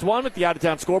 District 1 with the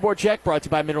out-of-town scoreboard check brought to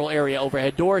you by Mineral Area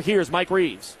Overhead Door, here's Mike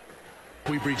Reeves.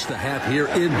 We've reached the half here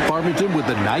in Farmington with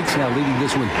the Knights now leading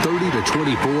this one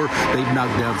 30-24. They've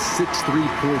knocked down 6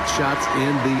 3-point shots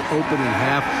in the opening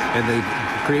half, and they've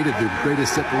created the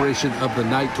greatest separation of the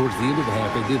night towards the end of the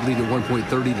half. They did lead at one point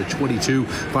 30-22.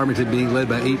 Farmington being led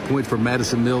by 8 points from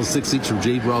Madison Mills, 6 each from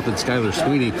Jade Roth and Skylar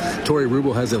Sweeney. Tori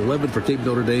Rubel has 11 for Cape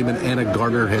Notre Dame, and Anna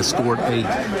Garner has scored 8.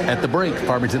 At the break,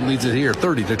 Farmington leads it here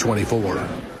 30-24.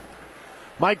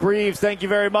 Mike Reeves, thank you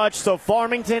very much. So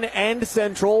Farmington and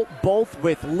Central both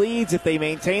with leads. If they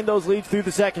maintain those leads through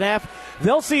the second half,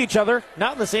 they'll see each other,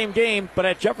 not in the same game, but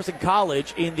at Jefferson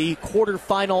College in the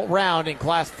quarterfinal round in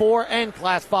Class 4 and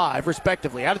Class 5,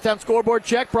 respectively. Out-of-town scoreboard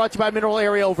check brought to you by Mineral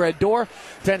Area Overhead Door,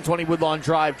 1020 Woodlawn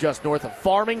Drive just north of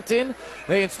Farmington.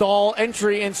 They install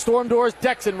entry and storm doors,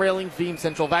 decks and railings, Veeam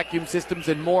Central Vacuum Systems,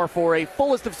 and more. For a full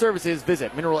list of services,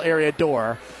 visit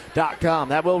mineralareadoor.com.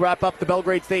 That will wrap up the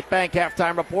Belgrade State Bank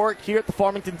Halftime Report here at the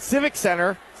Farmington Civic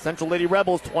Center. Central Lady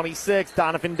Rebels 26,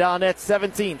 Donovan Donettes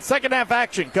 17. Second half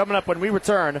action coming up when we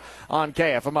return on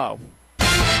KFMO.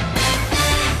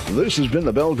 This has been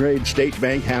the Belgrade State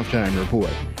Bank Halftime Report.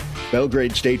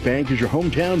 Belgrade State Bank is your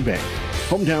hometown bank.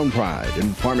 Hometown pride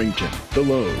in Farmington,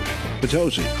 Deloge,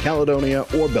 Potosi, Caledonia,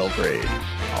 or Belgrade.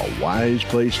 A wise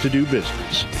place to do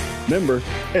business. Member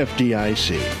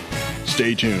FDIC.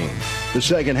 Stay tuned. The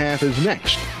second half is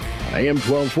next on AM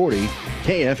 1240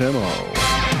 KFMO.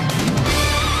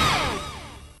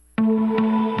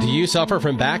 Do you suffer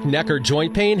from back, neck, or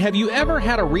joint pain? Have you ever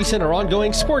had a recent or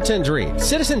ongoing sports injury?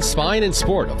 Citizen Spine and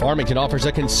Sport of Farmington offers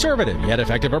a conservative yet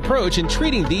effective approach in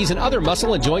treating these and other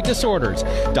muscle and joint disorders.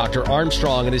 Dr.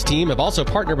 Armstrong and his team have also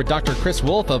partnered with Dr. Chris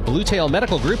Wolf of Blue Tail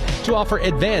Medical Group to offer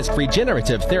advanced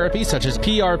regenerative therapy such as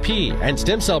PRP and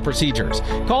stem cell procedures.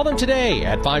 Call them today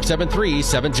at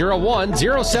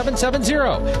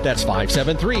 573-701-0770. That's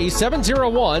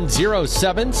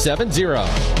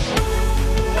 573-701-0770.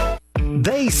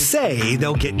 They say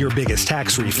they'll get your biggest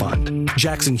tax refund.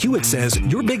 Jackson Hewitt says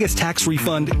your biggest tax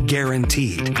refund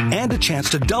guaranteed, and a chance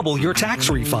to double your tax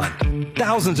refund.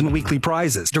 Thousands in weekly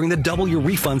prizes during the Double Your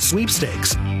Refund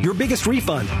sweepstakes. Your biggest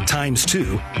refund times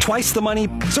 2, twice the money,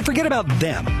 so forget about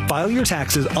them. File your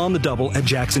taxes on the double at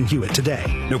Jackson Hewitt today.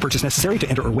 No purchase necessary to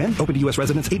enter or win. Open to U.S.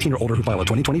 residents 18 or older who file a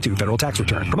 2022 federal tax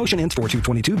return. Promotion ends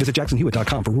 4/2/22. Visit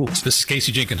jacksonhewitt.com for rules. This is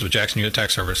Casey Jenkins with Jackson Hewitt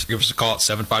Tax Service. Give us a call at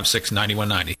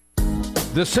 756-9190.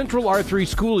 The Central R3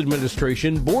 School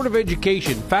Administration, Board of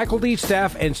Education, faculty,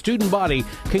 staff, and student body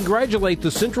congratulate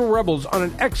the Central Rebels on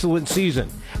an excellent season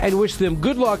and wish them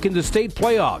good luck in the state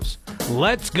playoffs.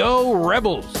 Let's go,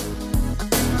 Rebels!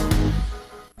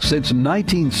 Since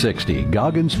 1960,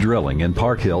 Goggins Drilling in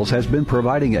Park Hills has been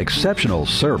providing exceptional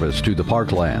service to the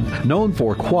parkland. Known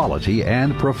for quality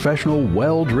and professional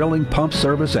well drilling pump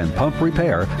service and pump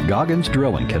repair, Goggins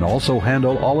Drilling can also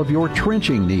handle all of your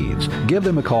trenching needs. Give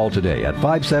them a call today at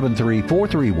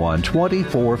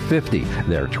 573-431-2450.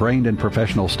 Their trained and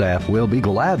professional staff will be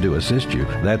glad to assist you.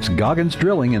 That's Goggins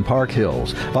Drilling in Park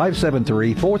Hills,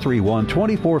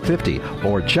 573-431-2450,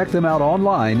 or check them out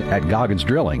online at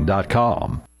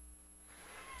gogginsdrilling.com.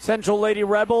 Central Lady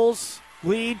Rebels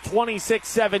lead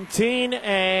 26-17,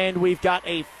 and we've got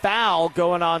a foul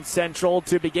going on Central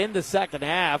to begin the second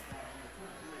half.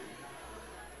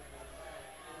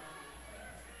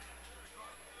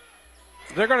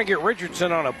 They're going to get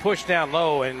Richardson on a push down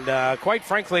low, and quite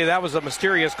frankly, that was a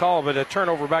mysterious call, but a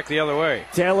turnover back the other way.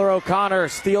 Taylor O'Connor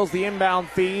steals the inbound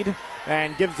feed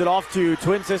and gives it off to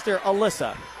twin sister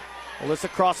Alyssa. Alyssa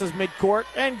crosses midcourt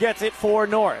and gets it for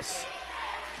Norris.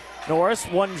 Norris,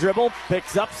 one dribble,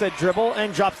 picks up said dribble,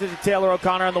 and drops it to Taylor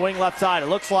O'Connor on the wing left side. It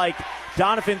looks like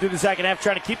Donovan through the second half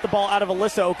trying to keep the ball out of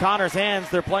Alyssa O'Connor's hands.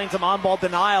 They're playing some on-ball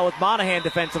denial with Monahan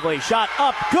defensively. Shot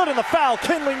up, good in the foul.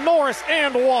 Kinley Norris,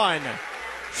 and one.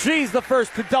 She's the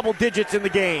first to double digits in the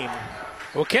game.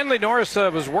 Well, Kinley Norris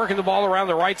was working the ball around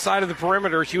the right side of the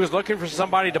perimeter. She was looking for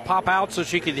somebody to pop out so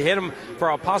she could hit him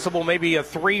for a possible maybe a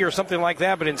three or something like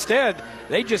that. But instead,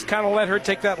 they just kind of let her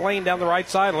take that lane down the right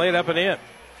side and lay it up and in.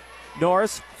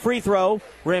 Norris, free throw,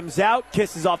 rims out,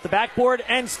 kisses off the backboard,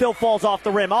 and still falls off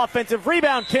the rim. Offensive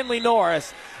rebound, Kinley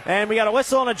Norris. And we got a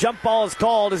whistle and a jump ball is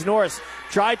called as Norris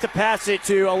tried to pass it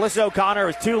to Alyssa O'Connor. It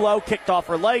was too low, kicked off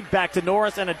her leg, back to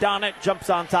Norris, and Adonik jumps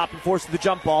on top and forces the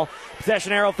jump ball.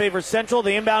 Possession arrow favors Central.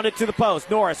 They inbound it to the post.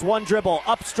 Norris, one dribble,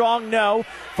 up strong, no.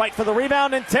 Fight for the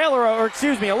rebound, and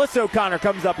Alyssa O'Connor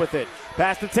comes up with it.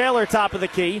 Pass to Taylor, top of the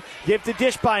key. Give to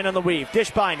Dishbine on the weave.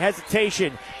 Dishbine,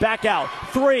 hesitation, back out.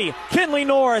 Three, Kinley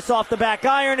Norris off the back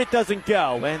iron. It doesn't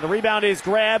go. And the rebound is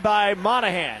grabbed by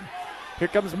Monahan. Here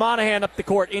comes Monahan up the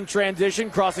court in transition,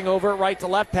 crossing over right to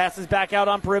left, passes back out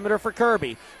on perimeter for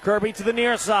Kirby. Kirby to the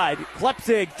near side.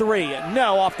 Klepzig, three,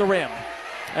 no, off the rim.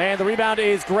 And the rebound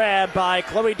is grabbed by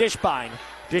Chloe Dishbine.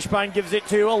 Dishbine gives it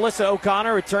to Alyssa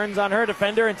O'Connor, returns on her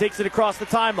defender and takes it across the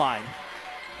timeline.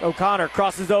 O'Connor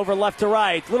crosses over left to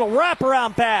right. Little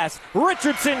wraparound pass.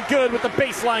 Richardson good with the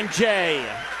baseline J.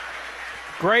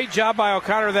 Great job by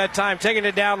O'Connor that time, taking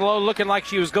it down low, looking like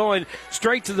she was going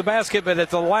straight to the basket, but at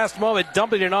the last moment,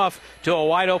 dumping it off to a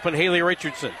wide-open Haley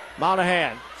Richardson.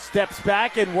 Monahan steps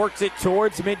back and works it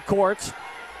towards midcourt,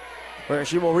 where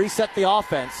she will reset the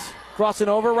offense. Crossing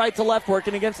over right to left,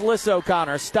 working against Alyssa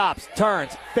O'Connor. Stops,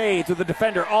 turns, fades with the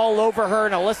defender all over her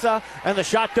and Alyssa, and the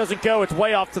shot doesn't go. It's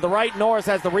way off to the right. Norris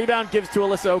has the rebound, gives to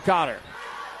Alyssa O'Connor.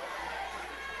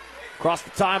 Across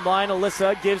the timeline,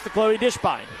 Alyssa gives to Chloe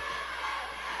Dishbine.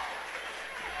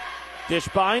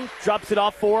 Dishbine drops it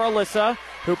off for Alyssa,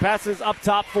 who passes up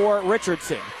top for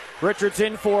Richardson.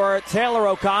 Richardson for Taylor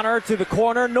O'Connor to the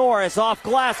corner. Norris off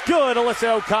glass. Good.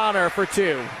 Alyssa O'Connor for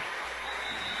two.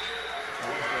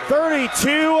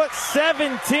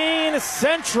 32-17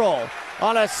 Central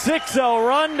on a 6-0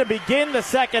 run to begin the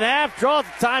second half. Draws a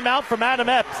timeout from Adam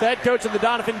Epps, the head coach of the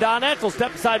Donovan Donettes. Will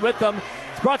step aside with them.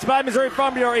 It's brought to you by Missouri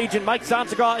Farm Bureau agent Mike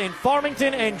Sansegraw in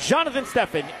Farmington and Jonathan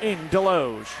Steffen in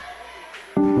Deloge.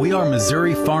 We are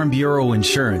Missouri Farm Bureau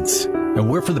Insurance, and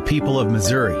we're for the people of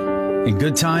Missouri. In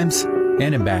good times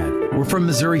and in bad. We're from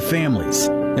Missouri families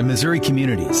and Missouri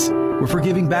communities. We're for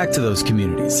giving back to those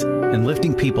communities and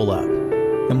lifting people up.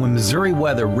 And when Missouri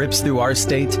weather rips through our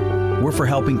state, we're for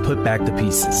helping put back the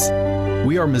pieces.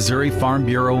 We are Missouri Farm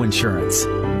Bureau Insurance.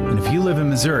 And if you live in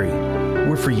Missouri,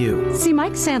 we're for you. See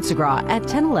Mike Sansagra at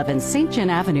 1011 St. John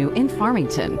Avenue in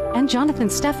Farmington and Jonathan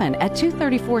Steffen at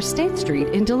 234 State Street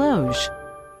in Deloge.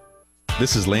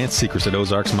 This is Lance Secrets at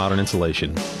Ozarks Modern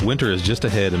Insulation. Winter is just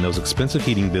ahead and those expensive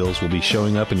heating bills will be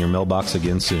showing up in your mailbox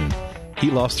again soon.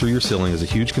 Heat loss through your ceiling is a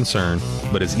huge concern,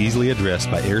 but is easily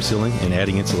addressed by air sealing and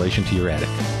adding insulation to your attic.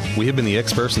 We have been the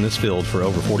experts in this field for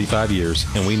over 45 years,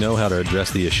 and we know how to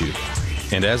address the issue.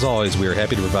 And as always, we are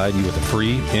happy to provide you with a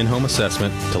free in-home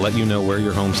assessment to let you know where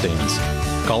your home stands.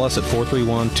 Call us at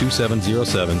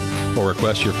 431-2707 or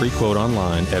request your free quote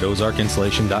online at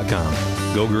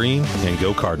ozarkinsulation.com. Go green and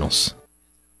go Cardinals.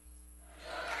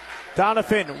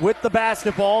 Donovan with the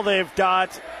basketball. They've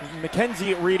got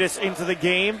Mackenzie Reedus into the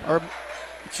game.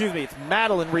 It's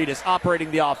Madeline Reedus operating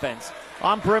the offense.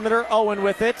 On perimeter, Owen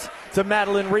with it to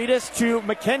Madeline Reedus to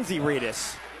Mackenzie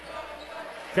Reedus.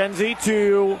 Mackenzie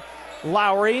to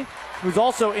Lowry, who's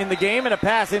also in the game, and a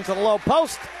pass into the low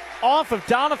post off of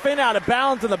Donovan, out of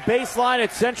bounds on the baseline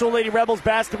at Central Lady Rebels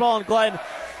basketball. And Glenn,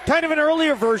 kind of an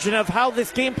earlier version of how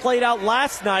this game played out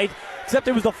last night, except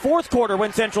it was the fourth quarter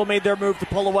when Central made their move to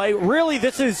pull away. Really,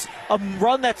 this is a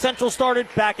run that Central started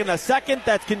back in the second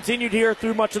that's continued here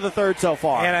through much of the third so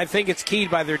far. And I think it's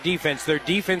keyed by their defense. Their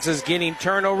defense is getting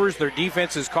turnovers. Their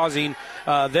defense is causing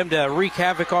them to wreak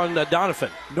havoc on Donovan.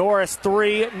 Norris,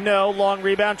 3, no. Long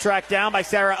rebound tracked down by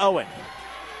Sarah Owen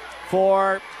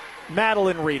for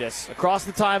Madeline Reedus. Across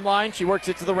the timeline, she works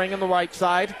it to the ring on the right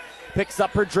side. Picks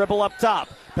up her dribble up top.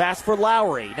 Pass for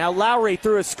Lowry. Now Lowry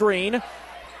through a screen.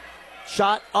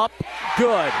 Shot up,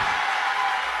 good.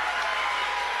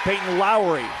 Peyton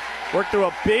Lowry worked through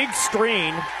a big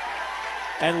screen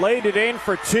and laid it in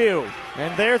for 2.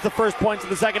 And there's the first points of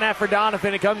the second half for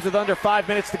Donovan. It comes with under 5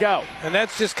 minutes to go. And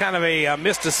that's just kind of a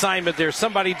missed assignment there.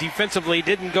 Somebody defensively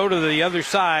didn't go to the other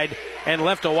side and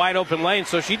left a wide open lane,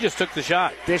 so she just took the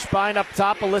shot. Dishbine up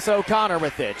top, Alyssa O'Connor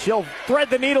with it. She'll thread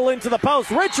the needle into the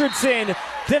post. Richardson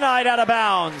denied out of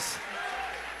bounds.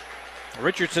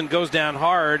 Richardson goes down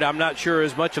hard. I'm not sure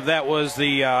as much of that was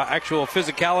the actual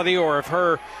physicality or if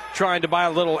her trying to buy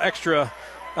a little extra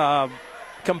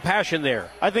compassion there.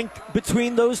 I think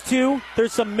between those two,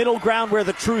 there's some middle ground where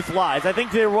the truth lies. I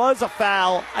think there was a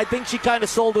foul. I think she kind of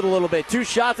sold it a little bit. 2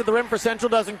 shots at the rim for Central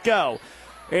doesn't go.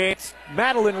 It's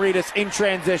Madeline Reedus in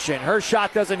transition. Her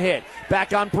shot doesn't hit.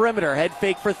 Back on perimeter. Head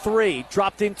fake for 3.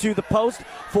 Dropped into the post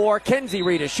for Kenzie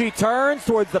Reedus. She turns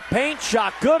towards the paint.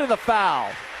 Shot good, and the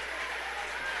foul.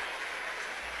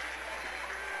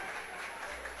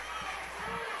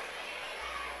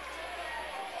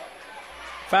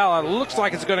 Foul. It looks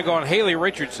like it's going to go on Haley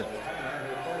Richardson.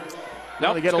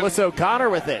 Now they get Alyssa O'Connor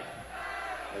with it.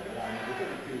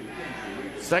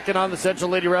 Second on the Central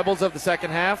Lady Rebels of the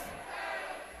second half.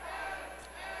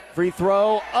 Free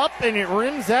throw up, and it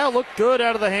rims out. Looked good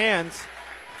out of the hands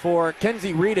for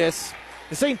Kenzie Reedus.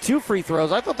 This ain't 2 free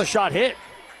throws. I thought the shot hit.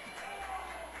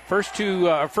 First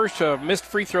missed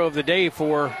free throw of the day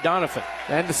for Donovan.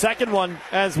 And the second one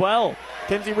as well.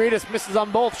 Kenzie Reedus misses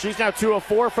on both. She's now 2 of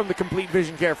 4 from the Complete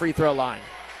Vision Care free throw line.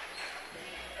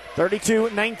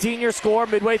 32-19 your score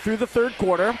midway through the third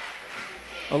quarter.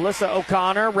 Alyssa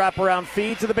O'Connor, wraparound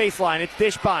feed to the baseline. It's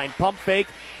Dishbine, pump fake,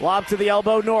 lob to the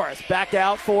elbow, Norris. Back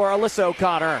out for Alyssa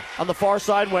O'Connor on the far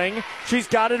side wing. She's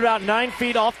got it about 9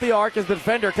 feet off the arc as the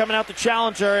defender coming out to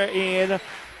challenge her in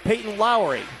Peyton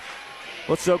Lowry.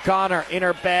 Alyssa O'Connor in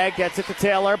her bag, gets it to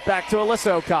Taylor, back to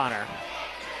Alyssa O'Connor.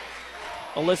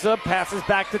 Alyssa passes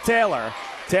back to Taylor.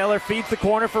 Taylor feeds the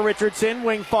corner for Richardson,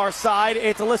 wing far side.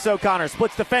 It's Alyssa O'Connor,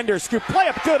 splits defenders, scoop, play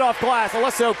up good off glass.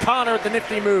 Alyssa O'Connor with the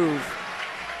nifty move.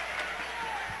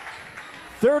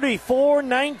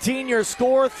 34-19 your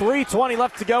score, 3:20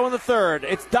 left to go in the third.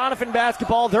 It's Donovan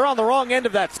basketball. They're on the wrong end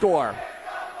of that score.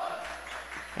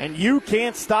 And you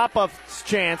can't stop a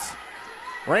chance.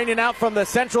 Raining out from the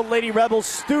Central Lady Rebels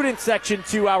student section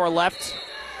to our left,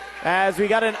 as we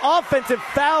got an offensive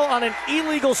foul on an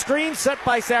illegal screen set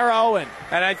by Sarah Owen.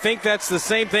 And I think that's the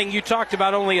same thing you talked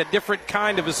about, only a different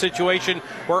kind of a situation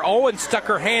where Owen stuck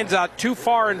her hands out too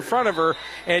far in front of her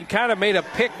and kind of made a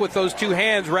pick with those 2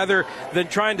 hands rather than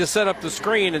trying to set up the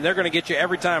screen, and they're going to get you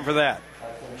every time for that.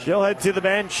 She'll head to the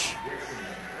bench.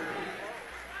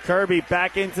 Kirby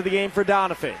back into the game for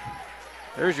Donovan.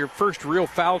 There's your first real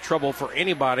foul trouble for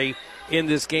anybody in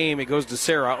this game. It goes to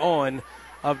Sarah Owen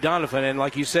of Donovan, and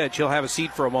like you said, she'll have a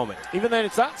seat for a moment. Even then,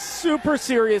 it's not super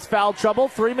serious foul trouble.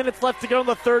 3 minutes left to go in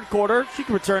the third quarter. She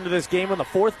can return to this game when the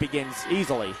fourth begins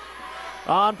easily.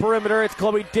 On perimeter, it's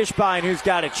Chloe Dishbine who's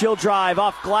got it. She'll drive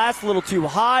off glass, a little too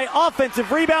high.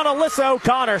 Offensive rebound, Alyssa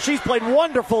O'Connor. She's played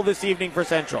wonderful this evening for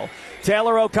Central.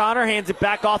 Taylor O'Connor hands it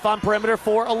back off on perimeter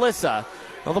for Alyssa.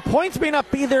 Well, the points may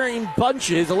not be there in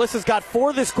bunches. Alyssa's got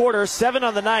 4 this quarter, 7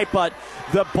 on the night, but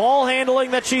the ball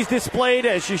handling that she's displayed,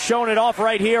 as she's showing it off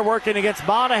right here, working against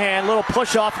Monahan. Little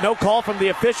push-off, no call from the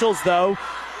officials, though.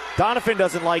 Donovan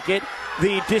doesn't like it.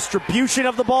 The distribution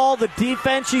of the ball, the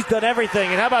defense, she's done everything.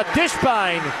 And how about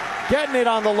Dishbine getting it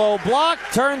on the low block,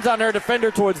 turns on her defender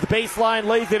towards the baseline,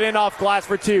 lays it in off glass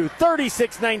for 2.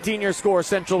 36-19 your score,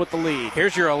 Central with the lead.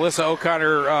 Here's your Alyssa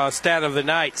O'Connor stat of the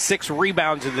night. 6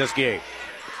 rebounds in this game.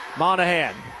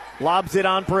 Monahan lobs it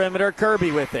on perimeter.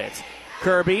 Kirby with it.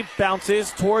 Kirby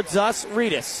bounces towards us.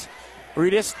 Reedus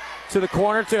to the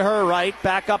corner to her right.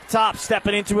 Back up top.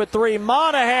 Stepping into a 3.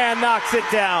 Monahan knocks it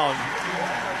down.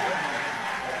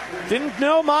 Didn't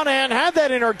know Monahan had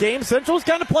that in her game. Central's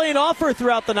kind of playing off her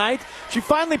throughout the night. She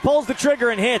finally pulls the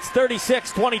trigger and hits.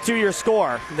 36-22 your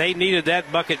score. They needed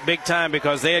that bucket big time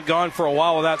because they had gone for a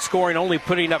while without scoring, only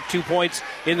putting up 2 points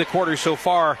in the quarter so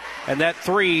far. And that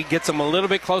 3 gets them a little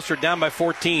bit closer, down by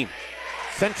 14.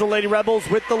 Central Lady Rebels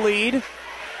with the lead.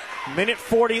 Minute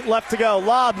 40 left to go.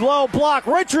 Lob, low block.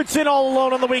 Richardson all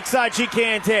alone on the weak side. She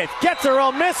can't hit. Gets her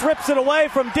own miss, rips it away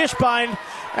from Dishbine.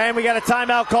 And we got a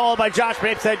timeout called by Josh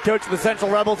Mapes, head coach of the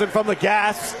Central Rebels. And from the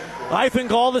gas, I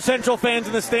think all the Central fans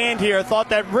in the stand here thought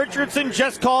that Richardson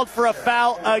just called for a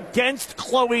foul against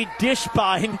Chloe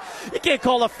Dishbine. You can't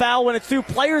call a foul when it's 2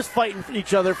 players fighting for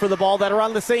each other for the ball that are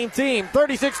on the same team.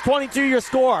 36-22 your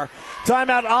score.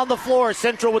 Timeout on the floor.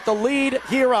 Central with the lead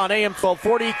here on AM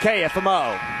 1240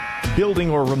 KFMO. Building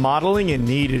or remodeling and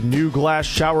need new glass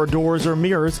shower doors or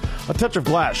mirrors? A Touch of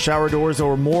Glass shower doors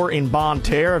or more in Bonne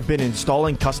Terre have been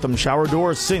installing custom shower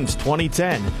doors since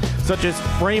 2010, such as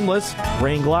frameless,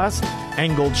 rain glass,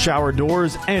 angled shower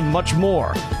doors, and much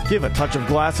more. Give a Touch of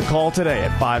Glass a call today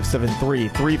at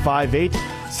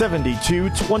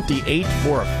 573-358-7228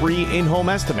 for a free in-home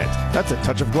estimate. That's a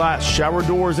Touch of Glass shower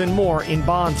doors and more in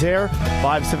Bonne Terre,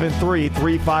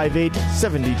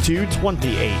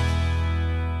 573-358-7228.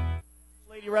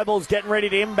 Rebels getting ready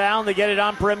to inbound. They get it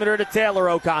on perimeter to Taylor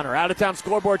O'Connor. Out of town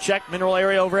scoreboard check. Mineral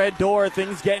area overhead door.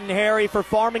 Things getting hairy for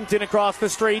Farmington across the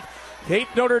street. Cape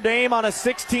Notre Dame on a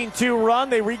 16-2 run.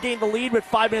 They regained the lead with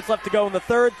 5 minutes left to go in the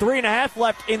third. 3.5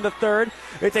 left in the third.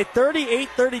 It's a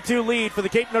 38-32 lead for the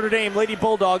Cape Notre Dame Lady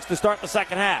Bulldogs to start the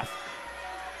second half.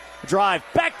 Drive,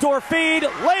 backdoor feed,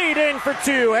 laid in for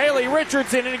 2. Haley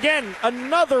Richardson, and again,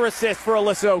 another assist for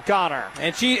Alyssa O'Connor.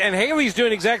 And Haley's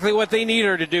doing exactly what they need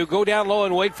her to do. Go down low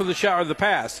and wait for the shot or the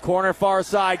pass. Corner far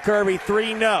side, Kirby,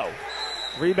 3, no.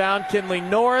 Rebound, Kinley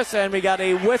Norris, and we got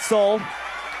a whistle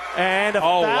and a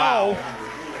foul. Wow.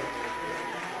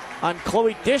 On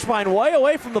Chloe Dishbine, way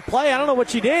away from the play. I don't know what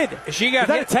she did. Was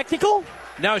that a technical?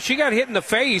 No, she got hit in the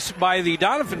face by the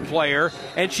Donovan player,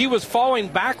 and she was falling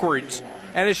backwards.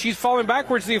 And as she's falling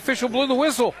backwards, the official blew the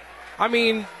whistle. I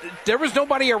mean, there was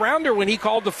nobody around her when he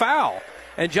called the foul.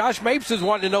 And Josh Mapes is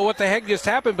wanting to know what the heck just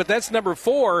happened, but that's number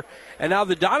 4. And now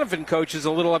the Donovan coach is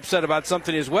a little upset about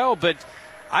something as well, but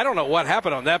I don't know what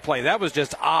happened on that play. That was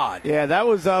just odd. Yeah, that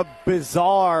was a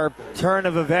bizarre turn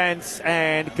of events,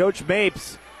 and Coach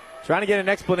Mapes trying to get an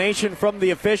explanation from the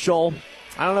official.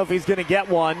 I don't know if he's going to get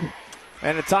one.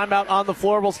 And a timeout on the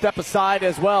floor will step aside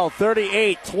as well.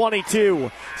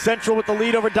 38-22. Central with the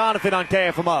lead over Donovan on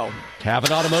KFMO. Have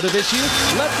an automotive issue?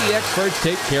 Let the experts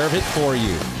take care of it for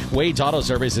you. Wade's Auto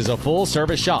Service is a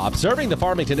full-service shop serving the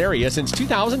Farmington area since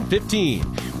 2015.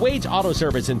 Wade's Auto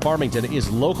Service in Farmington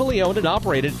is locally owned and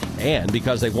operated, and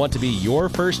because they want to be your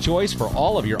first choice for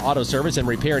all of your auto service and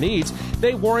repair needs,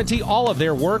 they warranty all of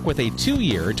their work with a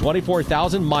 2-year,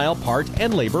 24,000-mile part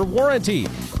and labor warranty.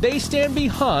 They stand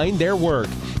behind their work.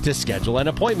 To schedule an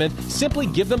appointment, simply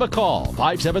give them a call,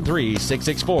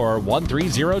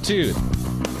 573-664-1302.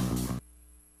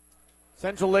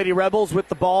 Central Lady Rebels with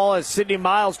the ball as Sydney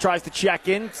Miles tries to check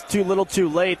in. It's too little too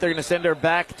late. They're going to send her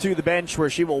back to the bench where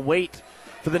she will wait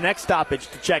for the next stoppage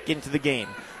to check into the game.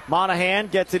 Monahan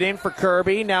gets it in for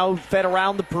Kirby. Now fed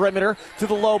around the perimeter to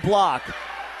the low block.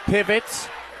 Pivots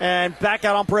and back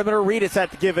out on perimeter. Reedus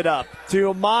had to give it up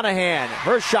to Monahan.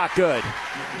 Her shot good.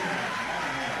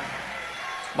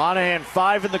 Monahan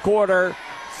 5 in the quarter,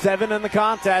 7 in the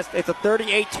contest. It's a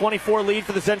 38-24 lead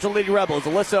for the Central Lady Rebels.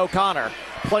 Alyssa O'Connor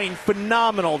playing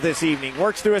phenomenal this evening.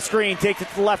 Works through a screen, takes it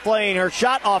to the left lane. Her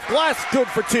shot off glass, good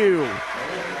for 2.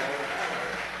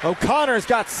 O'Connor's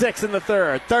got 6 in the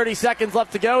third. 30 seconds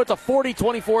left to go. It's a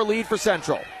 40-24 lead for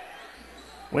Central.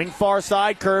 Wing far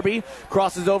side, Kirby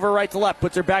crosses over right to left,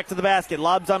 puts her back to the basket,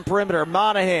 lobs on perimeter,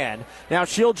 Monahan. Now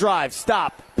she'll drive,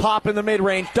 stop, pop in the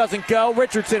mid-range, doesn't go.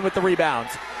 Richardson with the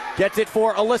rebounds. Gets it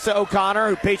for Alyssa O'Connor,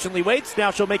 who patiently waits.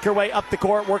 Now she'll make her way up the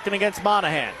court, working against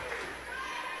Monahan.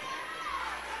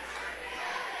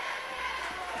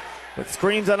 With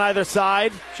screens on either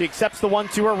side, she accepts the one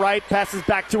to her right, passes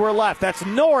back to her left. That's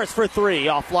Norris for three,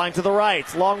 offline to the right.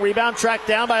 Long rebound, tracked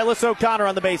down by Alyssa O'Connor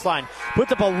on the baseline.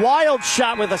 Puts up a wild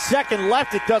shot with a second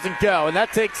left, it doesn't go. And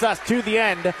that takes us to the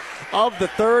end of the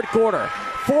third quarter.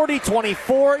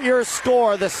 40-24 your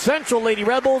score. The Central Lady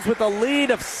Rebels with a lead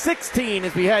of 16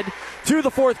 as we head to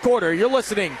the fourth quarter. You're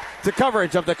listening to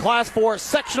coverage of the Class 4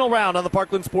 sectional round on the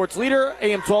Parkland Sports Leader,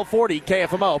 AM 1240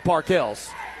 KFMO Park Hills.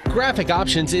 Graphic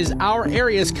Options is our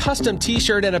area's custom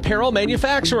t-shirt and apparel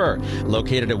manufacturer.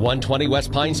 Located at 120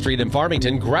 West Pine Street in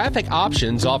Farmington, Graphic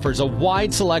Options offers a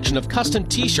wide selection of custom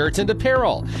t-shirts and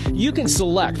apparel. You can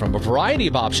select from a variety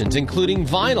of options, including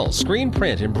vinyl, screen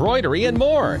print, embroidery, and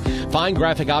more. Find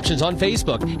Graphic Options on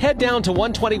Facebook. Head down to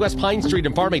 120 West Pine Street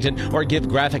in Farmington or give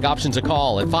Graphic Options a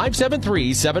call at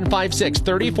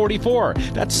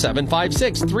 573-756-3044. That's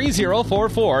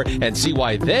 756-3044, and see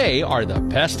why they are the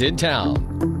best in town.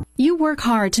 You work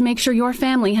hard to make sure your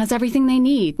family has everything they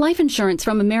need. Life insurance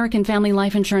from American Family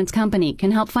Life Insurance Company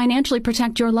can help financially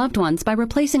protect your loved ones by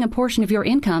replacing a portion of your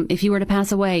income if you were to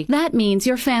pass away. That means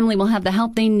your family will have the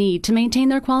help they need to maintain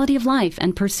their quality of life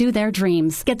and pursue their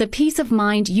dreams. Get the peace of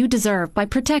mind you deserve by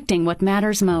protecting what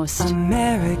matters most.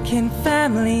 American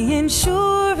Family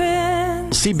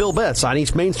Insurance. See Bill Betts on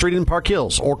East Main Street in Park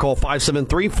Hills or call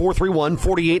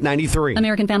 573-431-4893.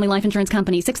 American Family Life Insurance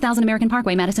Company, 6000 American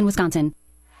Parkway, Madison, Wisconsin.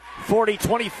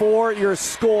 40-24 your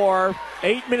score.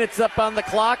 8 minutes up on the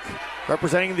clock.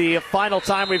 Representing the final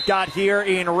time we've got here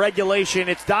in regulation.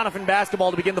 It's Donovan basketball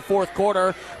to begin the fourth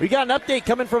quarter. We got an update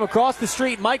coming from across the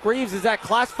street. Mike Reeves is at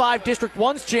Class 5 District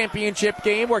 1's championship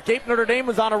game where Cape Notre Dame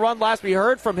was on a run last we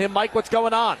heard from him. Mike, what's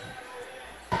going on?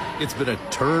 It's been a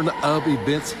turn of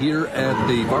events here at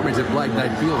the Farmington Black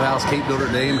Knight Fieldhouse. Cape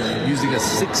Notre Dame using a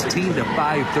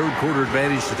 16-5 third quarter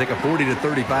advantage to take a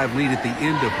 40-35 lead at the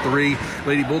end of three.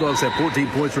 Lady Bulldogs have 14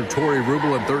 points from Tori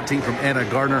Rubel and 13 from Anna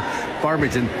Garner.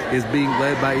 Farmington is being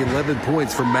led by 11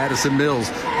 points from Madison Mills.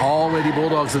 All Lady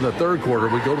Bulldogs in the third quarter.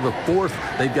 We go to the fourth.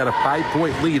 They've got a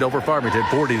 5-point lead over Farmington,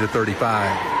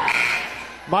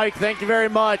 40-35. Mike, thank you very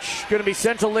much. Going to be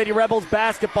Central Lady Rebels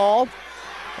basketball,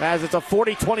 as it's a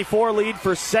 40-24 lead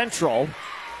for Central.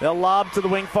 They'll lob to the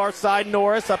wing far side.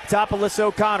 Norris up top. Alyssa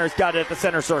O'Connor's got it at the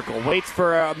center circle. Waits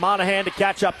for Monahan to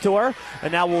catch up to her.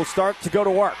 And now we'll start to go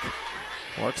to work.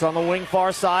 Works on the wing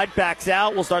far side. Backs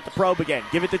out. We'll start the probe again.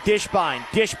 Give it to Dishbine.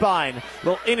 Dishbine.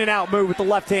 Little in and out move with the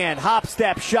left hand. Hop,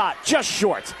 step, shot. Just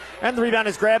short. And the rebound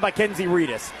is grabbed by Kenzie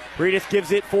Reedus. Reedus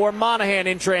gives it for Monahan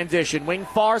in transition. Wing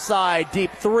far side,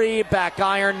 deep three, back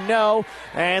iron, no.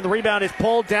 And the rebound is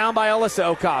pulled down by Alyssa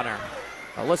O'Connor.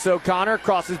 Alyssa O'Connor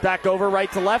crosses back over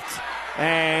right to left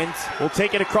and will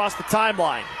take it across the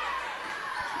timeline.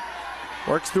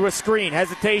 Works through a screen,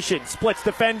 hesitation, splits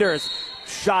defenders.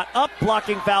 Shot up,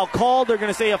 blocking foul called. They're going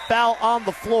to say a foul on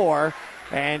the floor.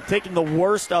 And taking the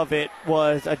worst of it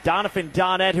was a Donovan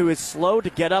Donette, who is slow to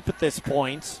get up at this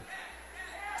point.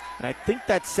 And I think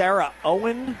that's Sarah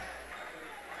Owen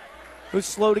who's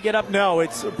slow to get up. No,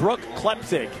 it's Brooke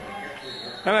Klepsig.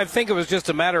 And I think it was just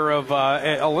a matter of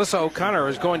Alyssa O'Connor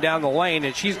is going down the lane,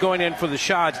 and she's going in for the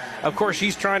shot. Of course,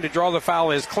 she's trying to draw the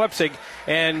foul as Klepsig,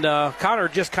 and Connor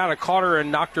just kind of caught her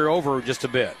and knocked her over just a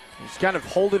bit. She's kind of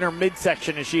holding her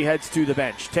midsection as she heads to the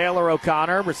bench. Taylor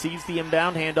O'Connor receives the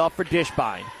inbound handoff for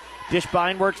Dishbine.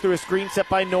 Dishbine works through a screen set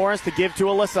by Norris to give to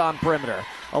Alyssa on perimeter.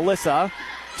 Alyssa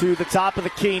to the top of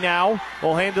the key now.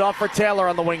 Will hand it off for Taylor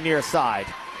on the wing near side.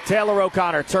 Taylor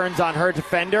O'Connor turns on her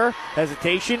defender.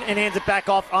 Hesitation and hands it back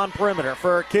off on perimeter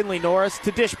for Kinley Norris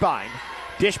to Dishbine.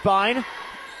 Dishbine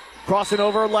crossing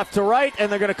over left to right,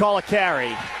 and they're going to call a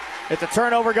carry. It's a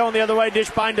turnover going the other way.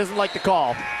 Dishbine doesn't like the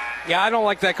call. Yeah, I don't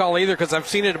like that call either because I've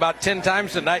seen it about 10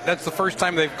 times tonight. That's the first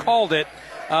time they've called it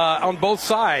on both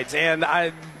sides. And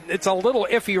it's a little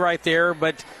iffy right there,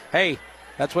 but, hey,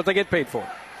 that's what they get paid for.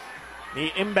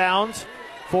 The inbound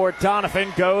for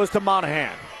Donovan goes to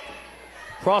Monahan.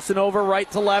 Crossing over right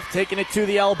to left, taking it to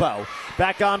the elbow.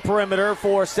 Back on perimeter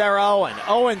for Sarah Owen.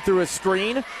 Owen through a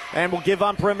screen, and will give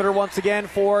on perimeter once again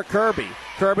for Kirby.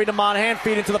 Kirby to Monahan,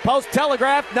 feed into the post.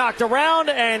 Telegraph knocked around,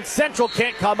 and Central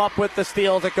can't come up with the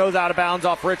steal as it goes out of bounds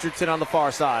off Richardson on the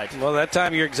far side. Well, that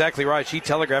time you're exactly right. She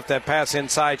telegraphed that pass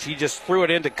inside. She just threw it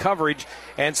into coverage,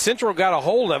 and Central got a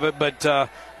hold of it,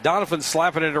 but Donovan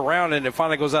slapping it around, and it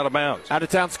finally goes out of bounds.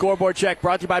 Out-of-town scoreboard check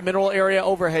brought to you by Mineral Area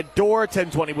Overhead Door,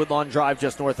 1020 Woodlawn Drive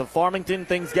just north of Farmington.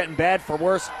 Things getting bad for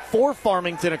worse for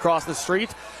Farmington across the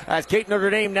street as Cape Notre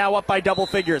Dame now up by double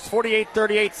figures.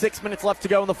 48-38, 6 minutes left to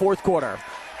go in the fourth quarter.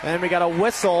 And we got a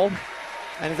whistle,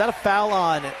 and is that a foul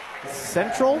on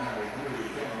Central?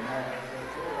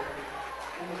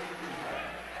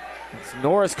 It's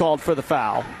Norris called for the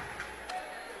foul.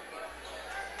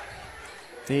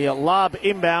 The lob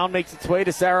inbound makes its way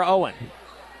to Sarah Owen.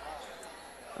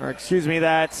 Or excuse me,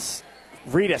 that's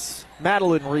Reedus,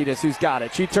 Madeline Reedus, who's got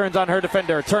it. She turns on her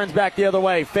defender, turns back the other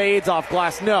way, fades off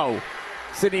glass. No.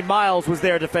 Sydney Miles was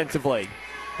there defensively.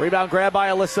 Rebound grab by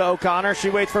Alyssa O'Connor. She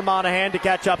waits for Monahan to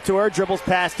catch up to her, dribbles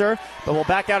past her, but will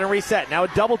back out and reset. Now a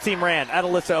double team ran at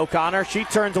Alyssa O'Connor. She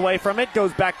turns away from it,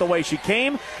 goes back the way she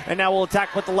came, and now will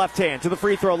attack with the left hand to the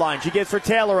free throw line. She gives for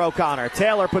Taylor O'Connor.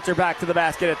 Taylor puts her back to the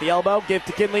basket at the elbow, give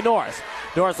to Kinley Norris.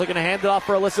 Norris looking to hand it off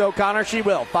for Alyssa O'Connor. She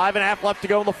will. 5.5 left to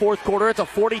go in the fourth quarter. It's a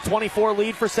 40-24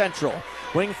 lead for Central.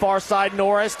 Wing far side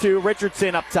Norris to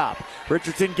Richardson up top.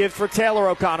 Richardson gives for Taylor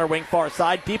O'Connor, wing far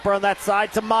side. Deeper on that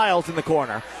side to Miles in the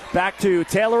corner. Back to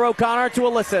Taylor O'Connor to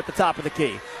Alyssa at the top of the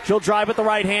key. She'll drive with the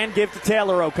right hand, give to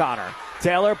Taylor O'Connor.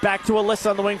 Taylor back to Alyssa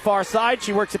on the wing far side.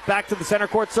 She works it back to the center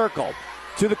court circle.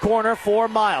 To the corner for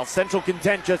Miles. Central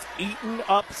content just eating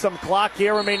up some clock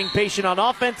here, remaining patient on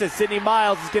offense as Sydney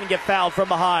Miles is going to get fouled from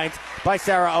behind by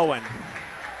Sarah Owen.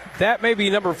 That may be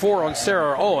number 4 on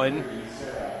Sarah Owen.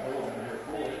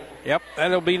 Yep,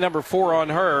 that'll be number 4 on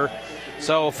her.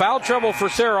 So foul trouble for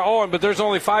Sarah Owen, but there's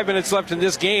only 5 minutes left in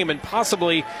this game and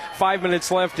possibly 5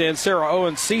 minutes left in Sarah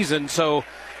Owen's season, so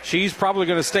she's probably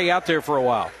going to stay out there for a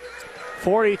while.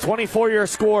 40-24 your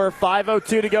score,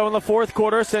 5:02 to go in the fourth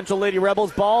quarter. Central Lady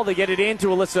Rebels ball. They get it in to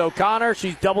Alyssa O'Connor.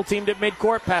 She's double teamed at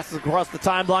midcourt, passes across the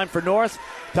timeline for Norris,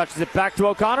 touches it back to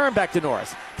O'Connor and back to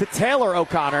Norris. To Taylor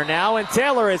O'Connor now, and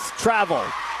Taylor has traveled.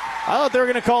 I thought they were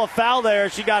going to call a foul there.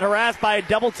 She got harassed by a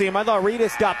double team. I thought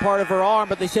Reedus got part of her arm,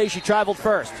 but they say she traveled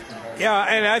first. Yeah,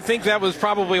 and I think that was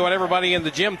probably what everybody in the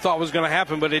gym thought was going to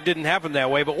happen, but it didn't happen that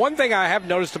way. But one thing I have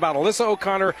noticed about Alyssa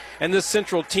O'Connor and this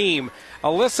Central team,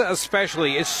 Alyssa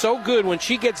especially, is so good when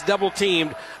she gets double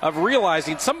teamed of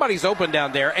realizing somebody's open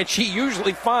down there, and she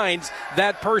usually finds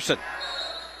that person.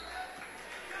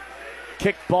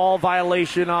 Kickball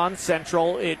violation on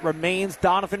Central. It remains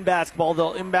Donovan basketball.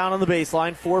 They'll inbound on the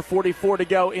baseline. 4:44 to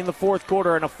go in the fourth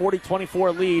quarter and a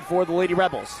 40-24 lead for the Lady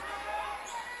Rebels.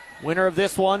 Winner of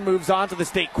this one moves on to the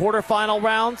state quarterfinal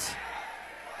rounds,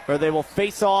 where they will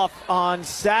face off on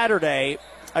Saturday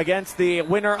against the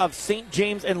winner of St.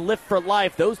 James and Lift for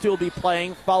Life. Those two will be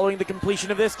playing following the completion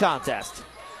of this contest.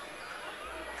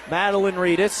 Madeline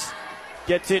Reedus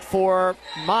gets it for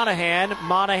Monahan.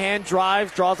 Monahan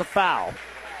drives, draws a foul.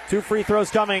 2 free throws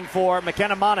coming for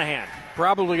McKenna Monahan.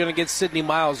 Probably going to get Sydney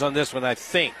Miles on this one, I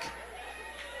think.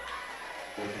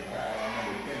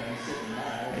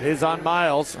 It is on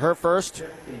Miles, her first,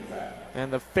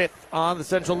 and the 5th on the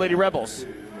Central Lady Rebels.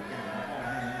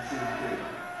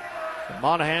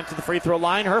 Monahan to the free throw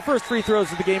line. Her first free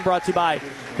throws of the game brought to you by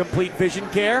Complete Vision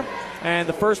Care. And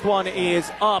the first one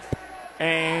is up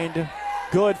and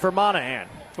good for Monahan.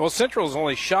 Well, Central's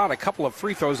only shot a couple of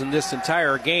free throws in this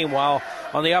entire game, while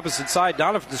on the opposite side,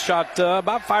 Donovan's shot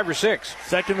about 5 or 6.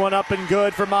 Second one up and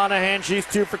good for Monahan. She's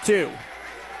 2 for 2.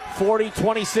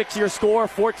 40-26 your score,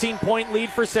 14-point lead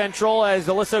for Central as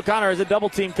Alyssa O'Connor has a double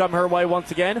team come her way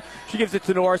once again. She gives it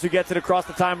to Norris, who gets it across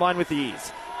the timeline with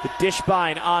ease. The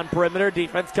Dishbine on perimeter.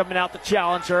 Defense coming out to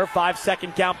challenge her.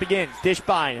 5-second count begins.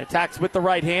 Dishbine attacks with the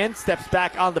right hand, steps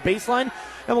back on the baseline,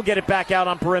 and will get it back out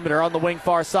on perimeter on the wing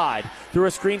far side. Through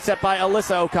a screen set by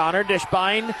Alyssa O'Connor.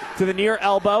 Dishbine to the near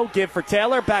elbow. Give for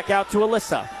Taylor. Back out to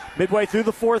Alyssa. Midway through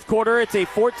the fourth quarter, it's a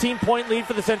 14-point lead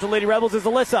for the Central Lady Rebels as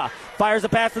Alyssa fires a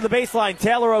pass to the baseline.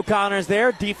 Taylor O'Connor's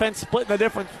there. Defense splitting the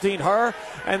difference between her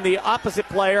and the opposite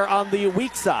player on the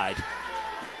weak side.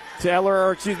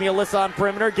 Alyssa on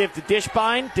perimeter. Give to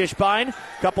Dishbine. Dishbine,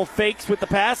 couple fakes with the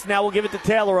pass. Now we'll give it to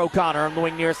Taylor O'Connor on the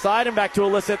wing near side and back to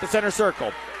Alyssa at the center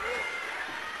circle.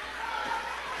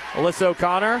 Alyssa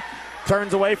O'Connor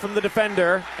turns away from the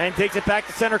defender and takes it back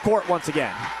to center court once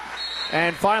again.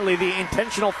 And finally, the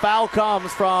intentional foul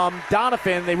comes from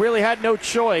Donovan. They really had no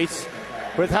choice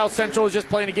with how Central was just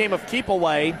playing a game of keep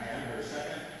away.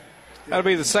 That'll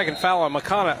be the second foul on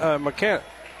Monahan,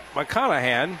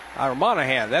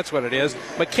 that's what it is.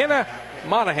 McKenna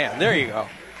Monahan, there you go.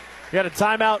 We got a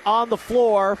timeout on the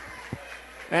floor,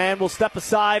 and we'll step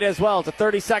aside as well. It's a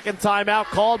 30-second timeout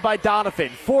called by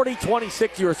Donovan.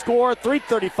 40-26 your score.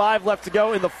 3:35 left to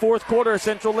go in the fourth quarter.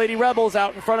 Central Lady Rebels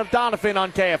out in front of Donovan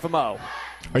on KFMO.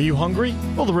 Are you hungry?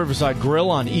 Well, the Riverside Grill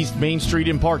on East Main Street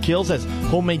in Park Hills has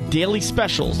homemade daily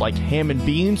specials like ham and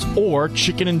beans or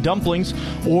chicken and dumplings,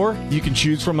 or you can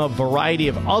choose from a variety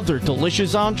of other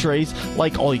delicious entrees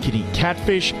like all-you-can-eat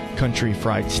catfish, country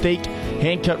fried steak,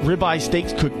 hand-cut ribeye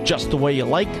steaks cooked just the way you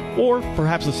like, or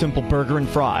perhaps a simple burger and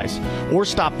fries. Or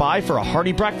stop by for a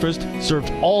hearty breakfast served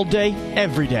all day,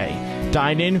 every day.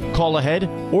 Dine in, call ahead,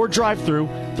 or drive through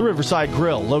the Riverside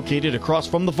Grill, located across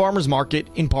from the Farmers Market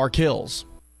in Park Hills.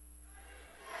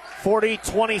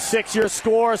 40-26 your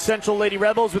score. Central Lady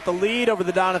Rebels with the lead over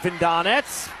the Donovan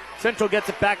Donettes. Central gets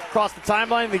it back across the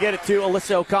timeline. They get it to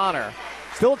Alyssa O'Connor.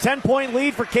 Still a 10-point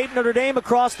lead for Cape Notre Dame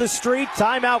across the street.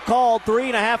 Timeout called.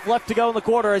 3.5 left to go in the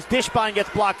quarter as Dishbine gets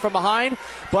blocked from behind.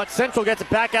 But Central gets it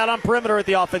back out on perimeter at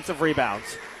the offensive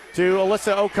rebounds. To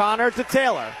Alyssa O'Connor, to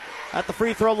Taylor. At the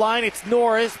free throw line, it's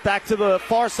Norris back to the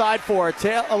far side for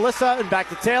Alyssa, and back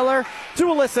to Taylor. To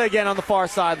Alyssa again on the far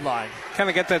sideline. Kind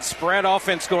of get that spread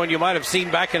offense going you might have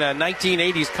seen back in a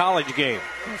 1980s college game.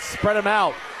 Spread them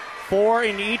out. 4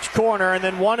 in each corner, and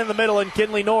then 1 in the middle in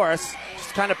Kinley Norris.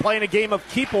 Just kind of playing a game of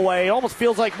keep away. Almost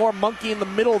feels like more monkey in the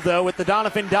middle, though, with the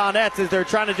Donovan Donettes as they're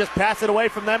trying to just pass it away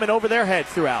from them and over their heads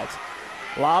throughout.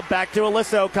 Lob back to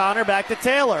Alyssa O'Connor, back to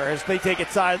Taylor as they take it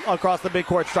side across the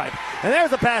midcourt stripe. And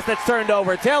there's a pass that's turned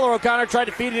over. Taylor O'Connor tried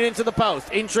to feed it into the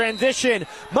post. In transition,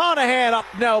 Monahan up,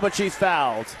 no, but she's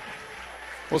fouled.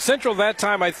 Well, Central that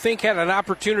time, I think, had an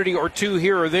opportunity or two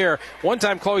here or there. One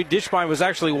time, Chloe Dishbine was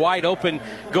actually wide open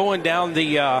going down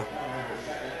the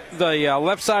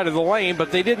left side of the lane,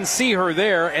 but they didn't see her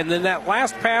there. And then that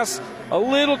last pass, a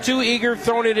little too eager,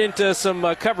 throwing it into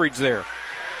some coverage there.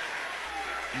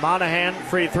 Monahan,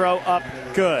 free throw up,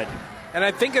 good. And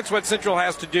I think it's what Central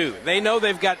has to do. They know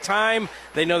they've got time.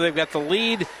 They know they've got the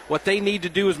lead. What they need to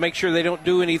do is make sure they don't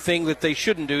do anything that they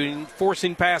shouldn't do,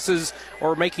 forcing passes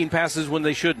or making passes when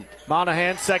they shouldn't.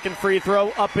 Monahan, second free throw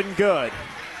up and good.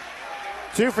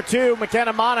 2 for 2,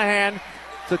 McKenna Monahan.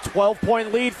 It's a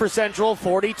 12-point lead for Central,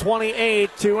 40-28.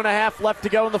 2.5 left to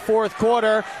go in the fourth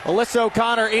quarter. Alyssa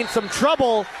O'Connor in some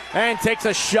trouble and takes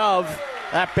a shove.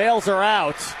 That bails her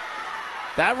out.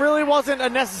 That really wasn't a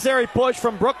necessary push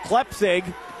from Brooke Klepsig.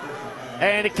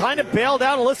 And it kind of bailed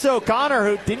out Alyssa O'Connor,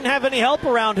 who didn't have any help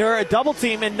around her, a double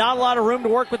team, and not a lot of room to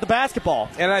work with the basketball.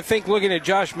 And I think looking at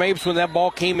Josh Mapes when that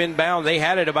ball came inbound, they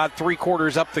had it about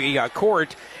 3/4 up the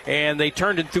court, and they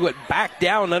turned and threw it back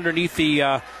down underneath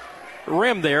the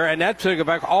rim there, and that took it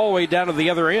back all the way down to the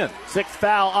other end. Sixth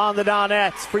foul on the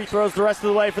Donettes. Free throws the rest of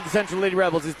the way for the Central Lady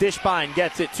Rebels as Dishbine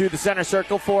gets it to the center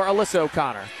circle for Alyssa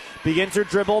O'Connor. Begins her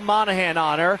dribble, Monahan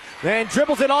on her. Then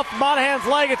dribbles it off Monahan's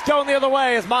leg. It's going the other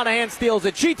way as Monahan steals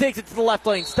it. She takes it to the left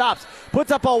lane, stops,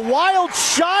 puts up a wild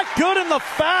shot, good in the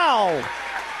foul.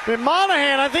 And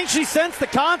Monahan, I think she sensed the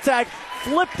contact,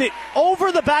 flipped it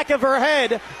over the back of her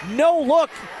head. No look,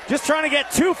 just trying to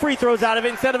get 2 free throws out of it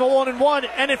instead of a 1-and-1,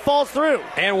 and it falls through.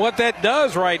 And what that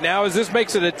does right now is this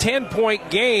makes it a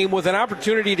 10-point game with an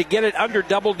opportunity to get it under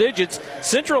double digits.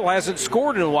 Central hasn't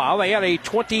scored in a while. They had a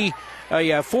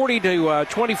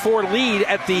 40-24 lead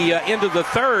at the end of the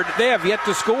third. They have yet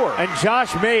to score. And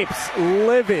Josh Mapes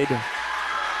livid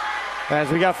as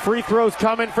we got free throws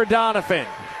coming for Donovan.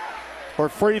 Or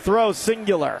free throws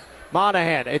singular.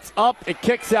 Monahan, it's up, it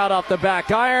kicks out off the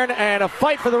back iron, and a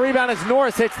fight for the rebound as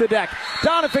Norris hits the deck.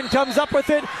 Donovan comes up with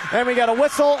it, and we got a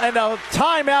whistle and a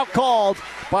timeout called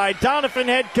by Donovan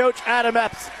head coach Adam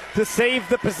Epps to save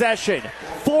the possession.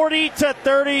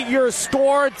 40-30 your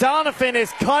score. Donovan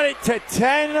has cut it to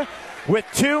 10 with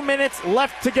 2 minutes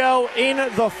left to go in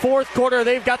the fourth quarter.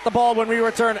 They've got the ball when we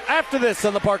return after this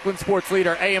on the Parkland Sports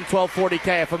Leader, AM 1240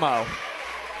 KFMO.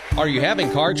 Are you having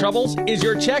car troubles? Is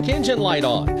your check engine light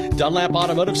on? Dunlap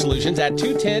Automotive Solutions at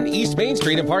 210 East Main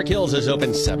Street in Park Hills is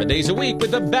open 7 days a week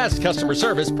with the best customer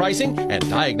service, pricing, and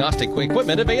diagnostic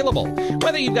equipment available.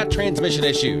 Whether you've got transmission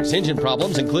issues, engine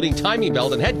problems, including timing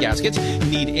belt and head gaskets,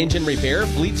 need engine repair,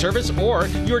 fleet service, or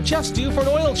you're just due for an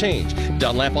oil change,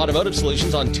 Dunlap Automotive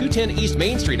Solutions on 210 East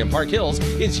Main Street in Park Hills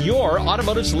is your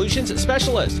automotive solutions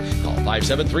specialist. Call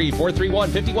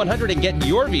 573-431-5100 and get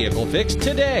your vehicle fixed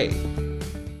today.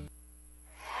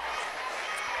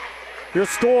 Your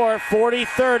score,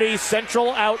 40-30.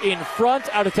 Central out in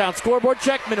front. Out-of-town scoreboard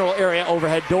check. Mineral area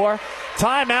overhead door.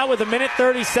 Timeout with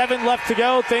 1:37 left to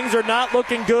go. Things are not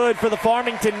looking good for the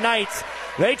Farmington Knights.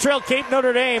 They trail Cape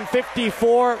Notre Dame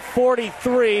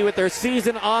 54-43 with their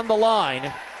season on the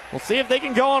line. We'll see if they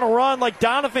can go on a run like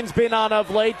Doniphan's been on of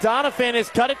late. Doniphan has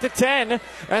cut it to 10,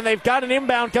 and they've got an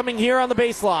inbound coming here on the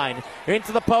baseline.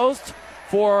 Into the post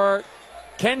for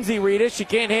Kenzie Rita. She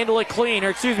can't handle it clean.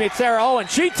 It's Sarah Owen.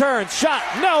 She turns. Shot.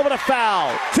 No, but a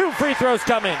foul. 2 free throws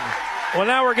coming. Well,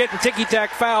 now we're getting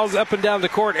ticky-tack fouls up and down the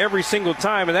court every single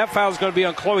time, and that foul is going to be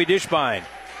on Chloe Dishbine.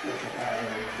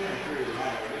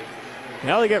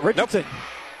 Now they get Richardson. Nope.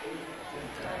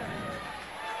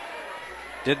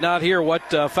 Did not hear what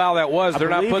foul that was. They're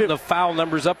not putting the foul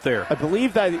numbers up there. I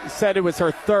believe they said it was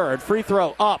her third. Free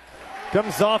throw up.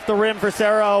 Comes off the rim for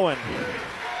Sarah Owen.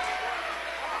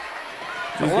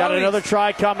 She's got another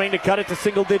try coming to cut it to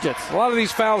single digits. A lot of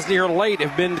these fouls near late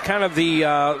have been kind of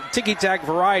the ticky-tack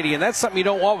variety, and that's something you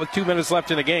don't want with 2 minutes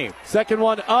left in a game. Second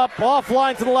one up,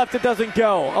 offline to the left, it doesn't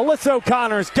go. Alyssa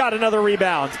O'Connor's got another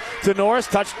rebound. To Norris,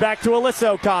 touched back to Alyssa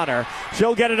O'Connor.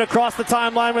 She'll get it across the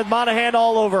timeline with Monahan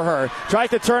all over her. Tries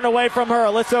to turn away from her.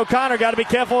 Alyssa O'Connor got to be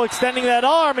careful extending that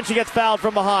arm, and she gets fouled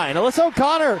from behind. Alyssa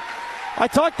O'Connor, I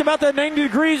talked about the 90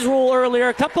 degrees rule earlier.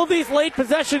 A couple of these late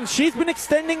possessions, she's been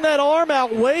extending that arm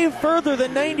out way further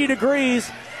than 90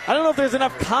 degrees. I don't know if there's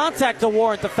enough contact to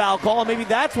warrant the foul call. Maybe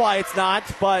that's why it's not,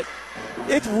 but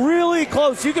it's really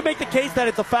close. You can make the case that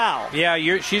it's a foul. Yeah,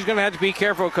 she's going to have to be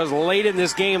careful because late in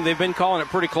this game, they've been calling it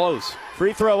pretty close.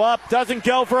 Free throw up, doesn't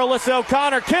go for Alyssa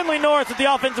O'Connor. Kinley Norris with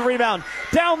the offensive rebound.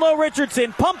 Down low,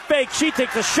 Richardson, pump fake. She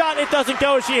takes a shot. It doesn't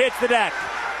go as she hits the deck.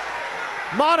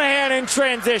 Monahan in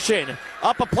transition.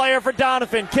 Up a player for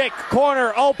Doniphan. Kick,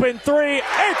 corner, open, 3.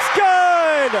 It's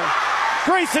good!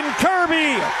 Grayson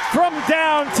Kirby from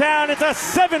downtown. It's a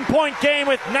 7-point game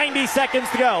with 90 seconds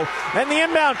to go. And the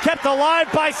inbound kept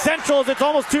alive by Central as it's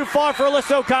almost too far for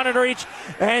Alyssa O'Connor to reach.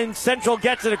 And Central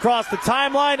gets it across the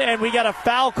timeline, and we got a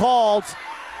foul called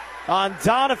on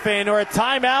Doniphan, or a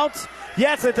timeout.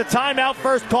 Yes, it's a timeout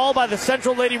first call by the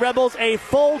Central Lady Rebels. A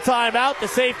full timeout to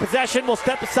save possession. We'll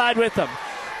step aside with them.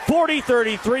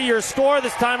 40-33 your score.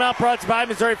 This timeout brought to you by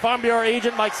Missouri Farm Bureau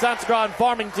agent Mike Sansagra in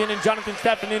Farmington and Jonathan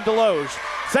Steffen in Deloge.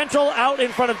 Central out in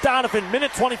front of Doniphan.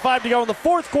 Minute 25 to go in the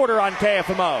fourth quarter on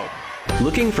KFMO.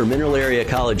 Looking for Mineral Area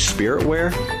College spirit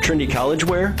wear, trendy college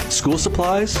wear, school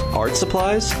supplies, art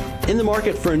supplies? In the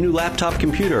market for a new laptop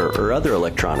computer or other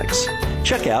electronics?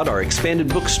 Check out our expanded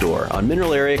bookstore on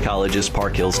Mineral Area College's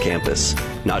Park Hills campus.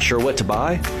 Not sure what to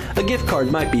buy? A gift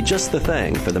card might be just the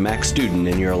thing for the Mac student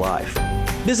in your life.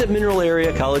 Visit Mineral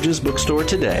Area College's bookstore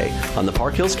today on the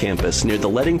Park Hills campus near the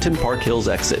Leadington Park Hills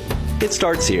exit. It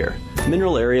starts here.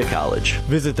 Mineral Area College.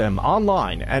 Visit them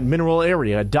online at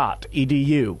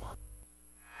mineralarea.edu.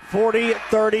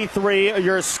 40-33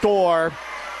 your score.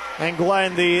 And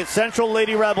Glenn, the Central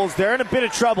Lady Rebels, they're in a bit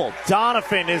of trouble.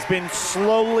 Doniphan has been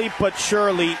slowly but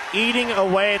surely eating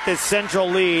away at this Central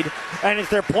lead. And it's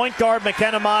their point guard,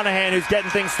 McKenna Monahan, who's getting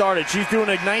things started. She's doing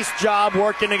a nice job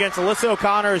working against Alyssa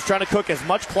O'Connor, who's trying to cook as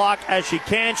much clock as she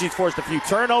can. She's forced a few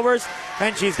turnovers,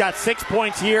 and she's got 6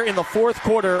 points here in the fourth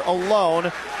quarter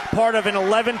alone. Part of an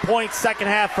 11-point second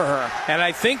half for her. And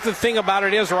I think the thing about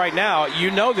it is right now, you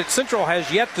know that Central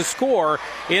has yet to score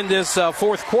in this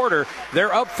fourth quarter.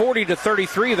 They're up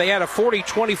 40-33. They had a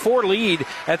 40-24 lead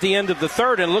at the end of the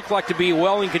third and looked like to be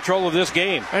well in control of this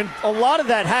game. And a lot of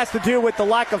that has to do with the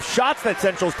lack of shots that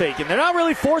Central's taking. They're not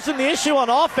really forcing the issue on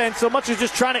offense so much as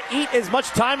just trying to eat as much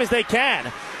time as they can.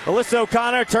 Alyssa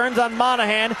O'Connor turns on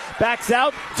Monahan, backs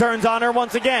out, turns on her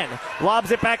once again.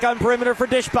 Lobs it back on perimeter for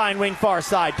Dishbine, wing far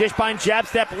side. Dishbine jab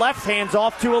step left, hands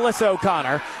off to Alyssa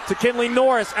O'Connor. To Kinley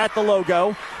Norris at the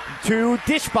logo. To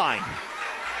Dishbine.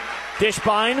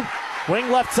 Dishbine, wing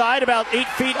left side, about 8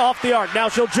 feet off the arc. Now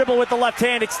she'll dribble with the left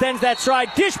hand, extends that stride.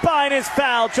 Dishbine is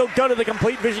fouled. She'll go to the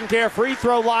Complete Vision Care free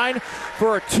throw line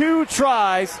for 2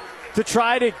 tries to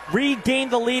try to regain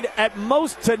the lead at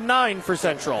most to 9 for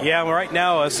Central. Yeah, right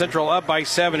now Central up by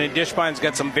 7, and Dishbine's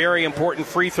got some very important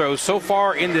free throws. So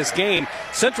far in this game,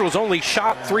 Central's only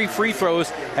shot 3 free throws,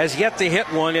 has yet to hit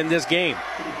one in this game.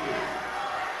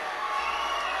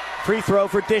 Free throw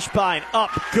for Dishbine,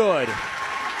 up, good.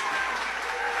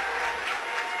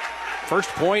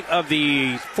 First point of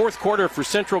the fourth quarter for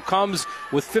Central comes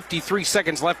with 53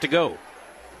 seconds left to go.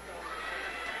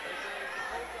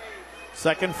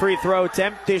 Second free throw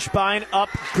attempt, Dishbine up,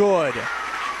 good.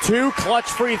 2 clutch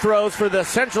free throws for the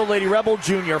Central Lady Rebel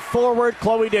junior forward,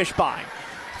 Chloe Dishbine.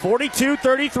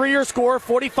 42-33 your score,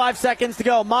 45 seconds to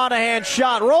go. Monahan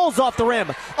shot, rolls off the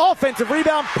rim. Offensive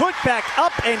rebound, put back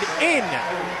up and in.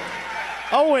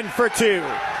 Owen for 2.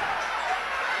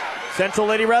 Central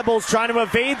Lady Rebels trying to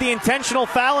evade the intentional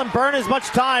foul and burn as much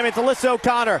time. It's Alyssa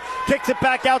O'Connor. Kicks it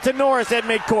back out to Norris at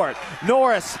midcourt.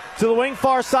 Norris to the wing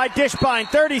far side. Dishbine.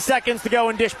 30 seconds to go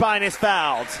and Dishbine is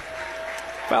fouled.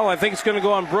 Foul, I think it's going to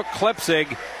go on Brooke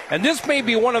Klepsig. And this may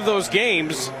be one of those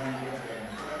games.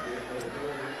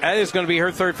 That is going to be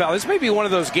her third foul. This may be one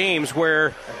of those games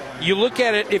where you look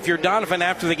at it, if you're Donovan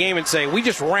after the game, and say, we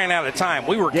just ran out of time.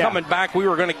 We were coming back. We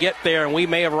were going to get there, and we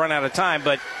may have run out of time.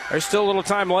 But there's still a little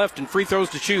time left and free throws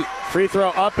to shoot. Free throw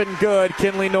up and good.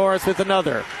 Kinley Norris with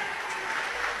another.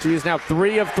 She is now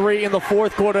 3 of 3 in the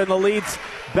fourth quarter, and the lead's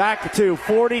back to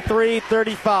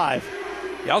 43-35.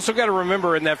 You also got to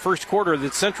remember in that first quarter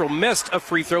that Central missed a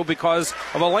free throw because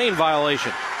of a lane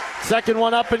violation. Second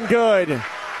one up and good.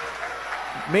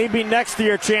 Maybe next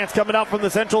year chance coming up from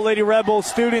the Central Lady Rebels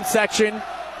student section.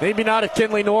 Maybe not if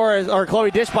Kinley Norris or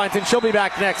Chloe Dishbeinton. She'll be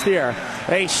back next year.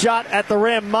 A shot at the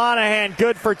rim. Monahan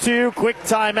good for 2. Quick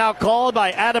timeout called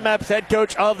by Adam Epps, head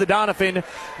coach of the Donovan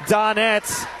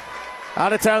Donettes.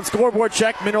 Out-of-town scoreboard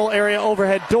check, Mineral Area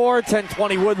overhead door,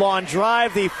 1020 Woodlawn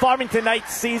Drive. The Farmington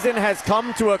Knights season has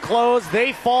come to a close.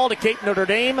 They fall to Cape Notre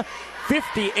Dame,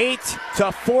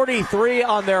 58-43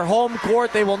 on their home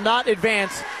court. They will not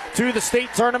advance to the state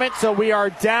tournament, so we are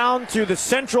down to the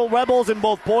Central Rebels in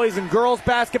both boys and girls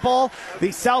basketball,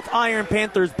 the South Iron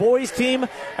Panthers boys team,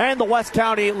 and the West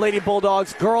County Lady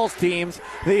Bulldogs girls teams.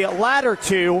 The latter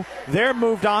two, they're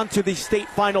moved on to the state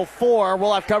Final Four.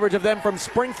 We'll have coverage of them from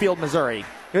Springfield, Missouri.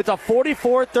 It's a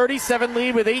 44-37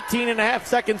 lead with 18 and a half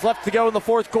seconds left to go in the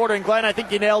fourth quarter. And Glenn, I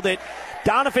think you nailed it.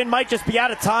 Donovan might just be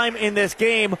out of time in this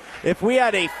game. If we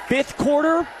had a fifth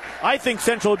quarter, I think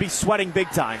Central would be sweating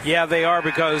big time. Yeah, they are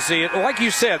because, like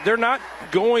you said, they're not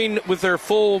going with their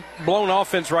full-blown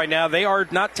offense right now. They are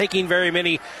not taking very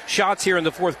many shots here in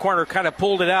the fourth quarter, kind of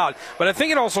pulled it out. But I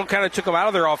think it also kind of took them out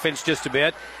of their offense just a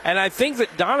bit. And I think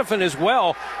that Donovan as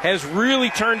well has really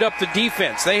turned up the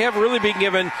defense. They have really been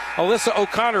giving Alyssa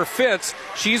O'Connor fits.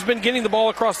 She's been getting the ball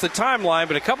across the timeline,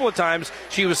 but a couple of times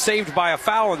she was saved by a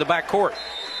foul in the backcourt.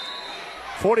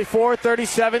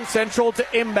 44-37, Central to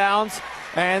inbounds.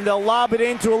 And they'll lob it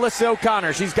into Alyssa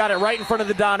O'Connor. She's got it right in front of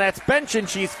the Donettes bench, and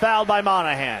she's fouled by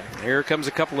Monahan. Here comes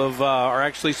a couple of, or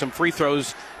actually some free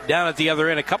throws down at the other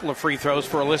end. A couple of free throws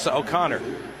for Alyssa O'Connor.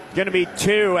 Going to be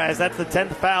 2, as that's the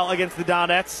 10th foul against the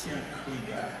Donettes.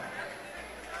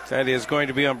 That is going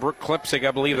to be on Brooke Klepsig.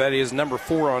 I believe that is number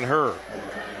 4 on her.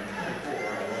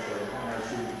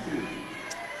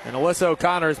 And Alyssa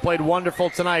O'Connor has played wonderful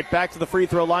tonight. Back to the free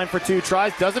throw line for 2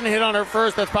 tries. Doesn't hit on her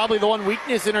first. That's probably the one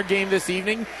weakness in her game this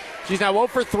evening. She's now 0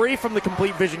 for 3 from the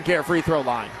complete vision care free throw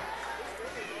line.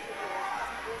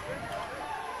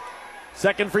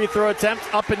 Second free throw attempt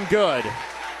up and good.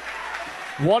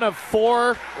 1 of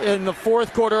 4 in the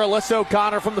fourth quarter. Alyssa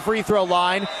O'Connor from the free throw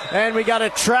line. And we got a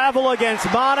travel against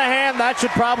Monahan. That should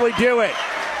probably do it.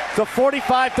 It's a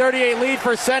 45-38 lead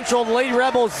for Central. The Lady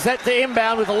Rebels set to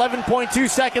inbound with 11.2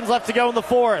 seconds left to go in the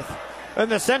fourth. And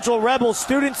the Central Rebels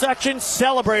student section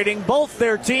celebrating both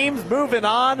their teams, moving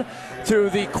on to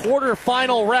the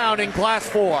quarterfinal round in Class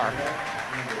 4.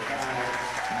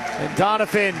 And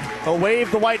Donovan will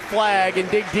wave the white flag and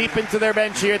dig deep into their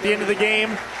bench here at the end of the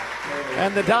game.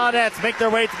 And the Donettes make their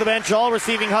way to the bench, all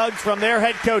receiving hugs from their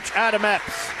head coach, Adam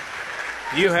Epps.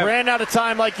 Ran out of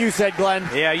time, like you said, Glenn.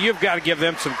 Yeah, you've got to give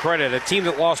them some credit. A team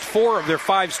that lost 4 of their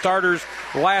 5 starters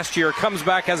last year comes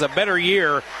back, has a better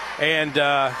year, and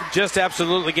just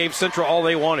absolutely gave Central all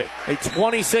they wanted. A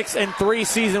 26-3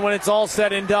 season when it's all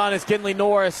said and done, as Kinley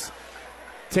Norris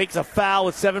takes a foul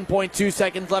with 7.2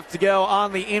 seconds left to go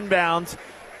on the inbounds.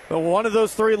 But one of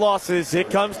those 3 losses, it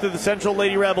comes to the Central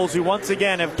Lady Rebels, who once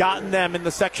again have gotten them in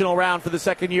the sectional round for the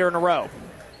second year in a row.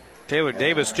 Taylor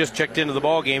Davis just checked into the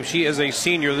ball game. She is a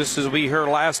senior. This will be her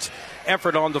last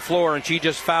effort on the floor, and she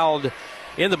just fouled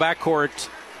in the backcourt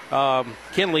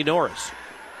Kinley Norris.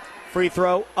 Free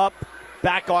throw up,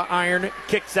 back on iron,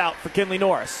 kicks out for Kinley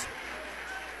Norris.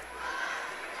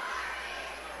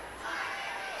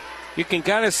 You can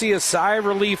kind of see a sigh of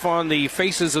relief on the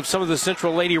faces of some of the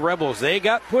Central Lady Rebels. They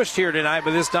got pushed here tonight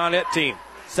by this Donette team.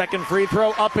 Second free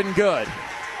throw up and good.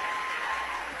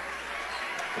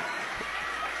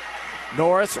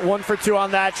 Norris 1 for 2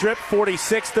 on that trip.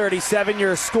 46-37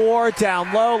 your score.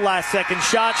 Down low, last second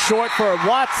shot short for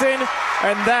Watson,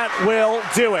 and that will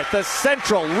do it. The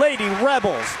Central Lady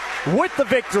Rebels with the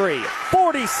victory.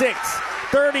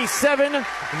 46-37.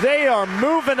 They are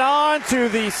moving on to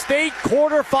the state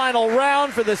quarterfinal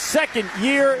round for the second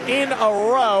year in a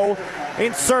row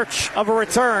in search of a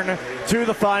return to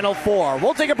the Final Four.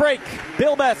 We'll take a break.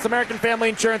 Bill Best, American Family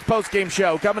Insurance postgame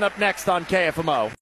show, coming up next on KFMO.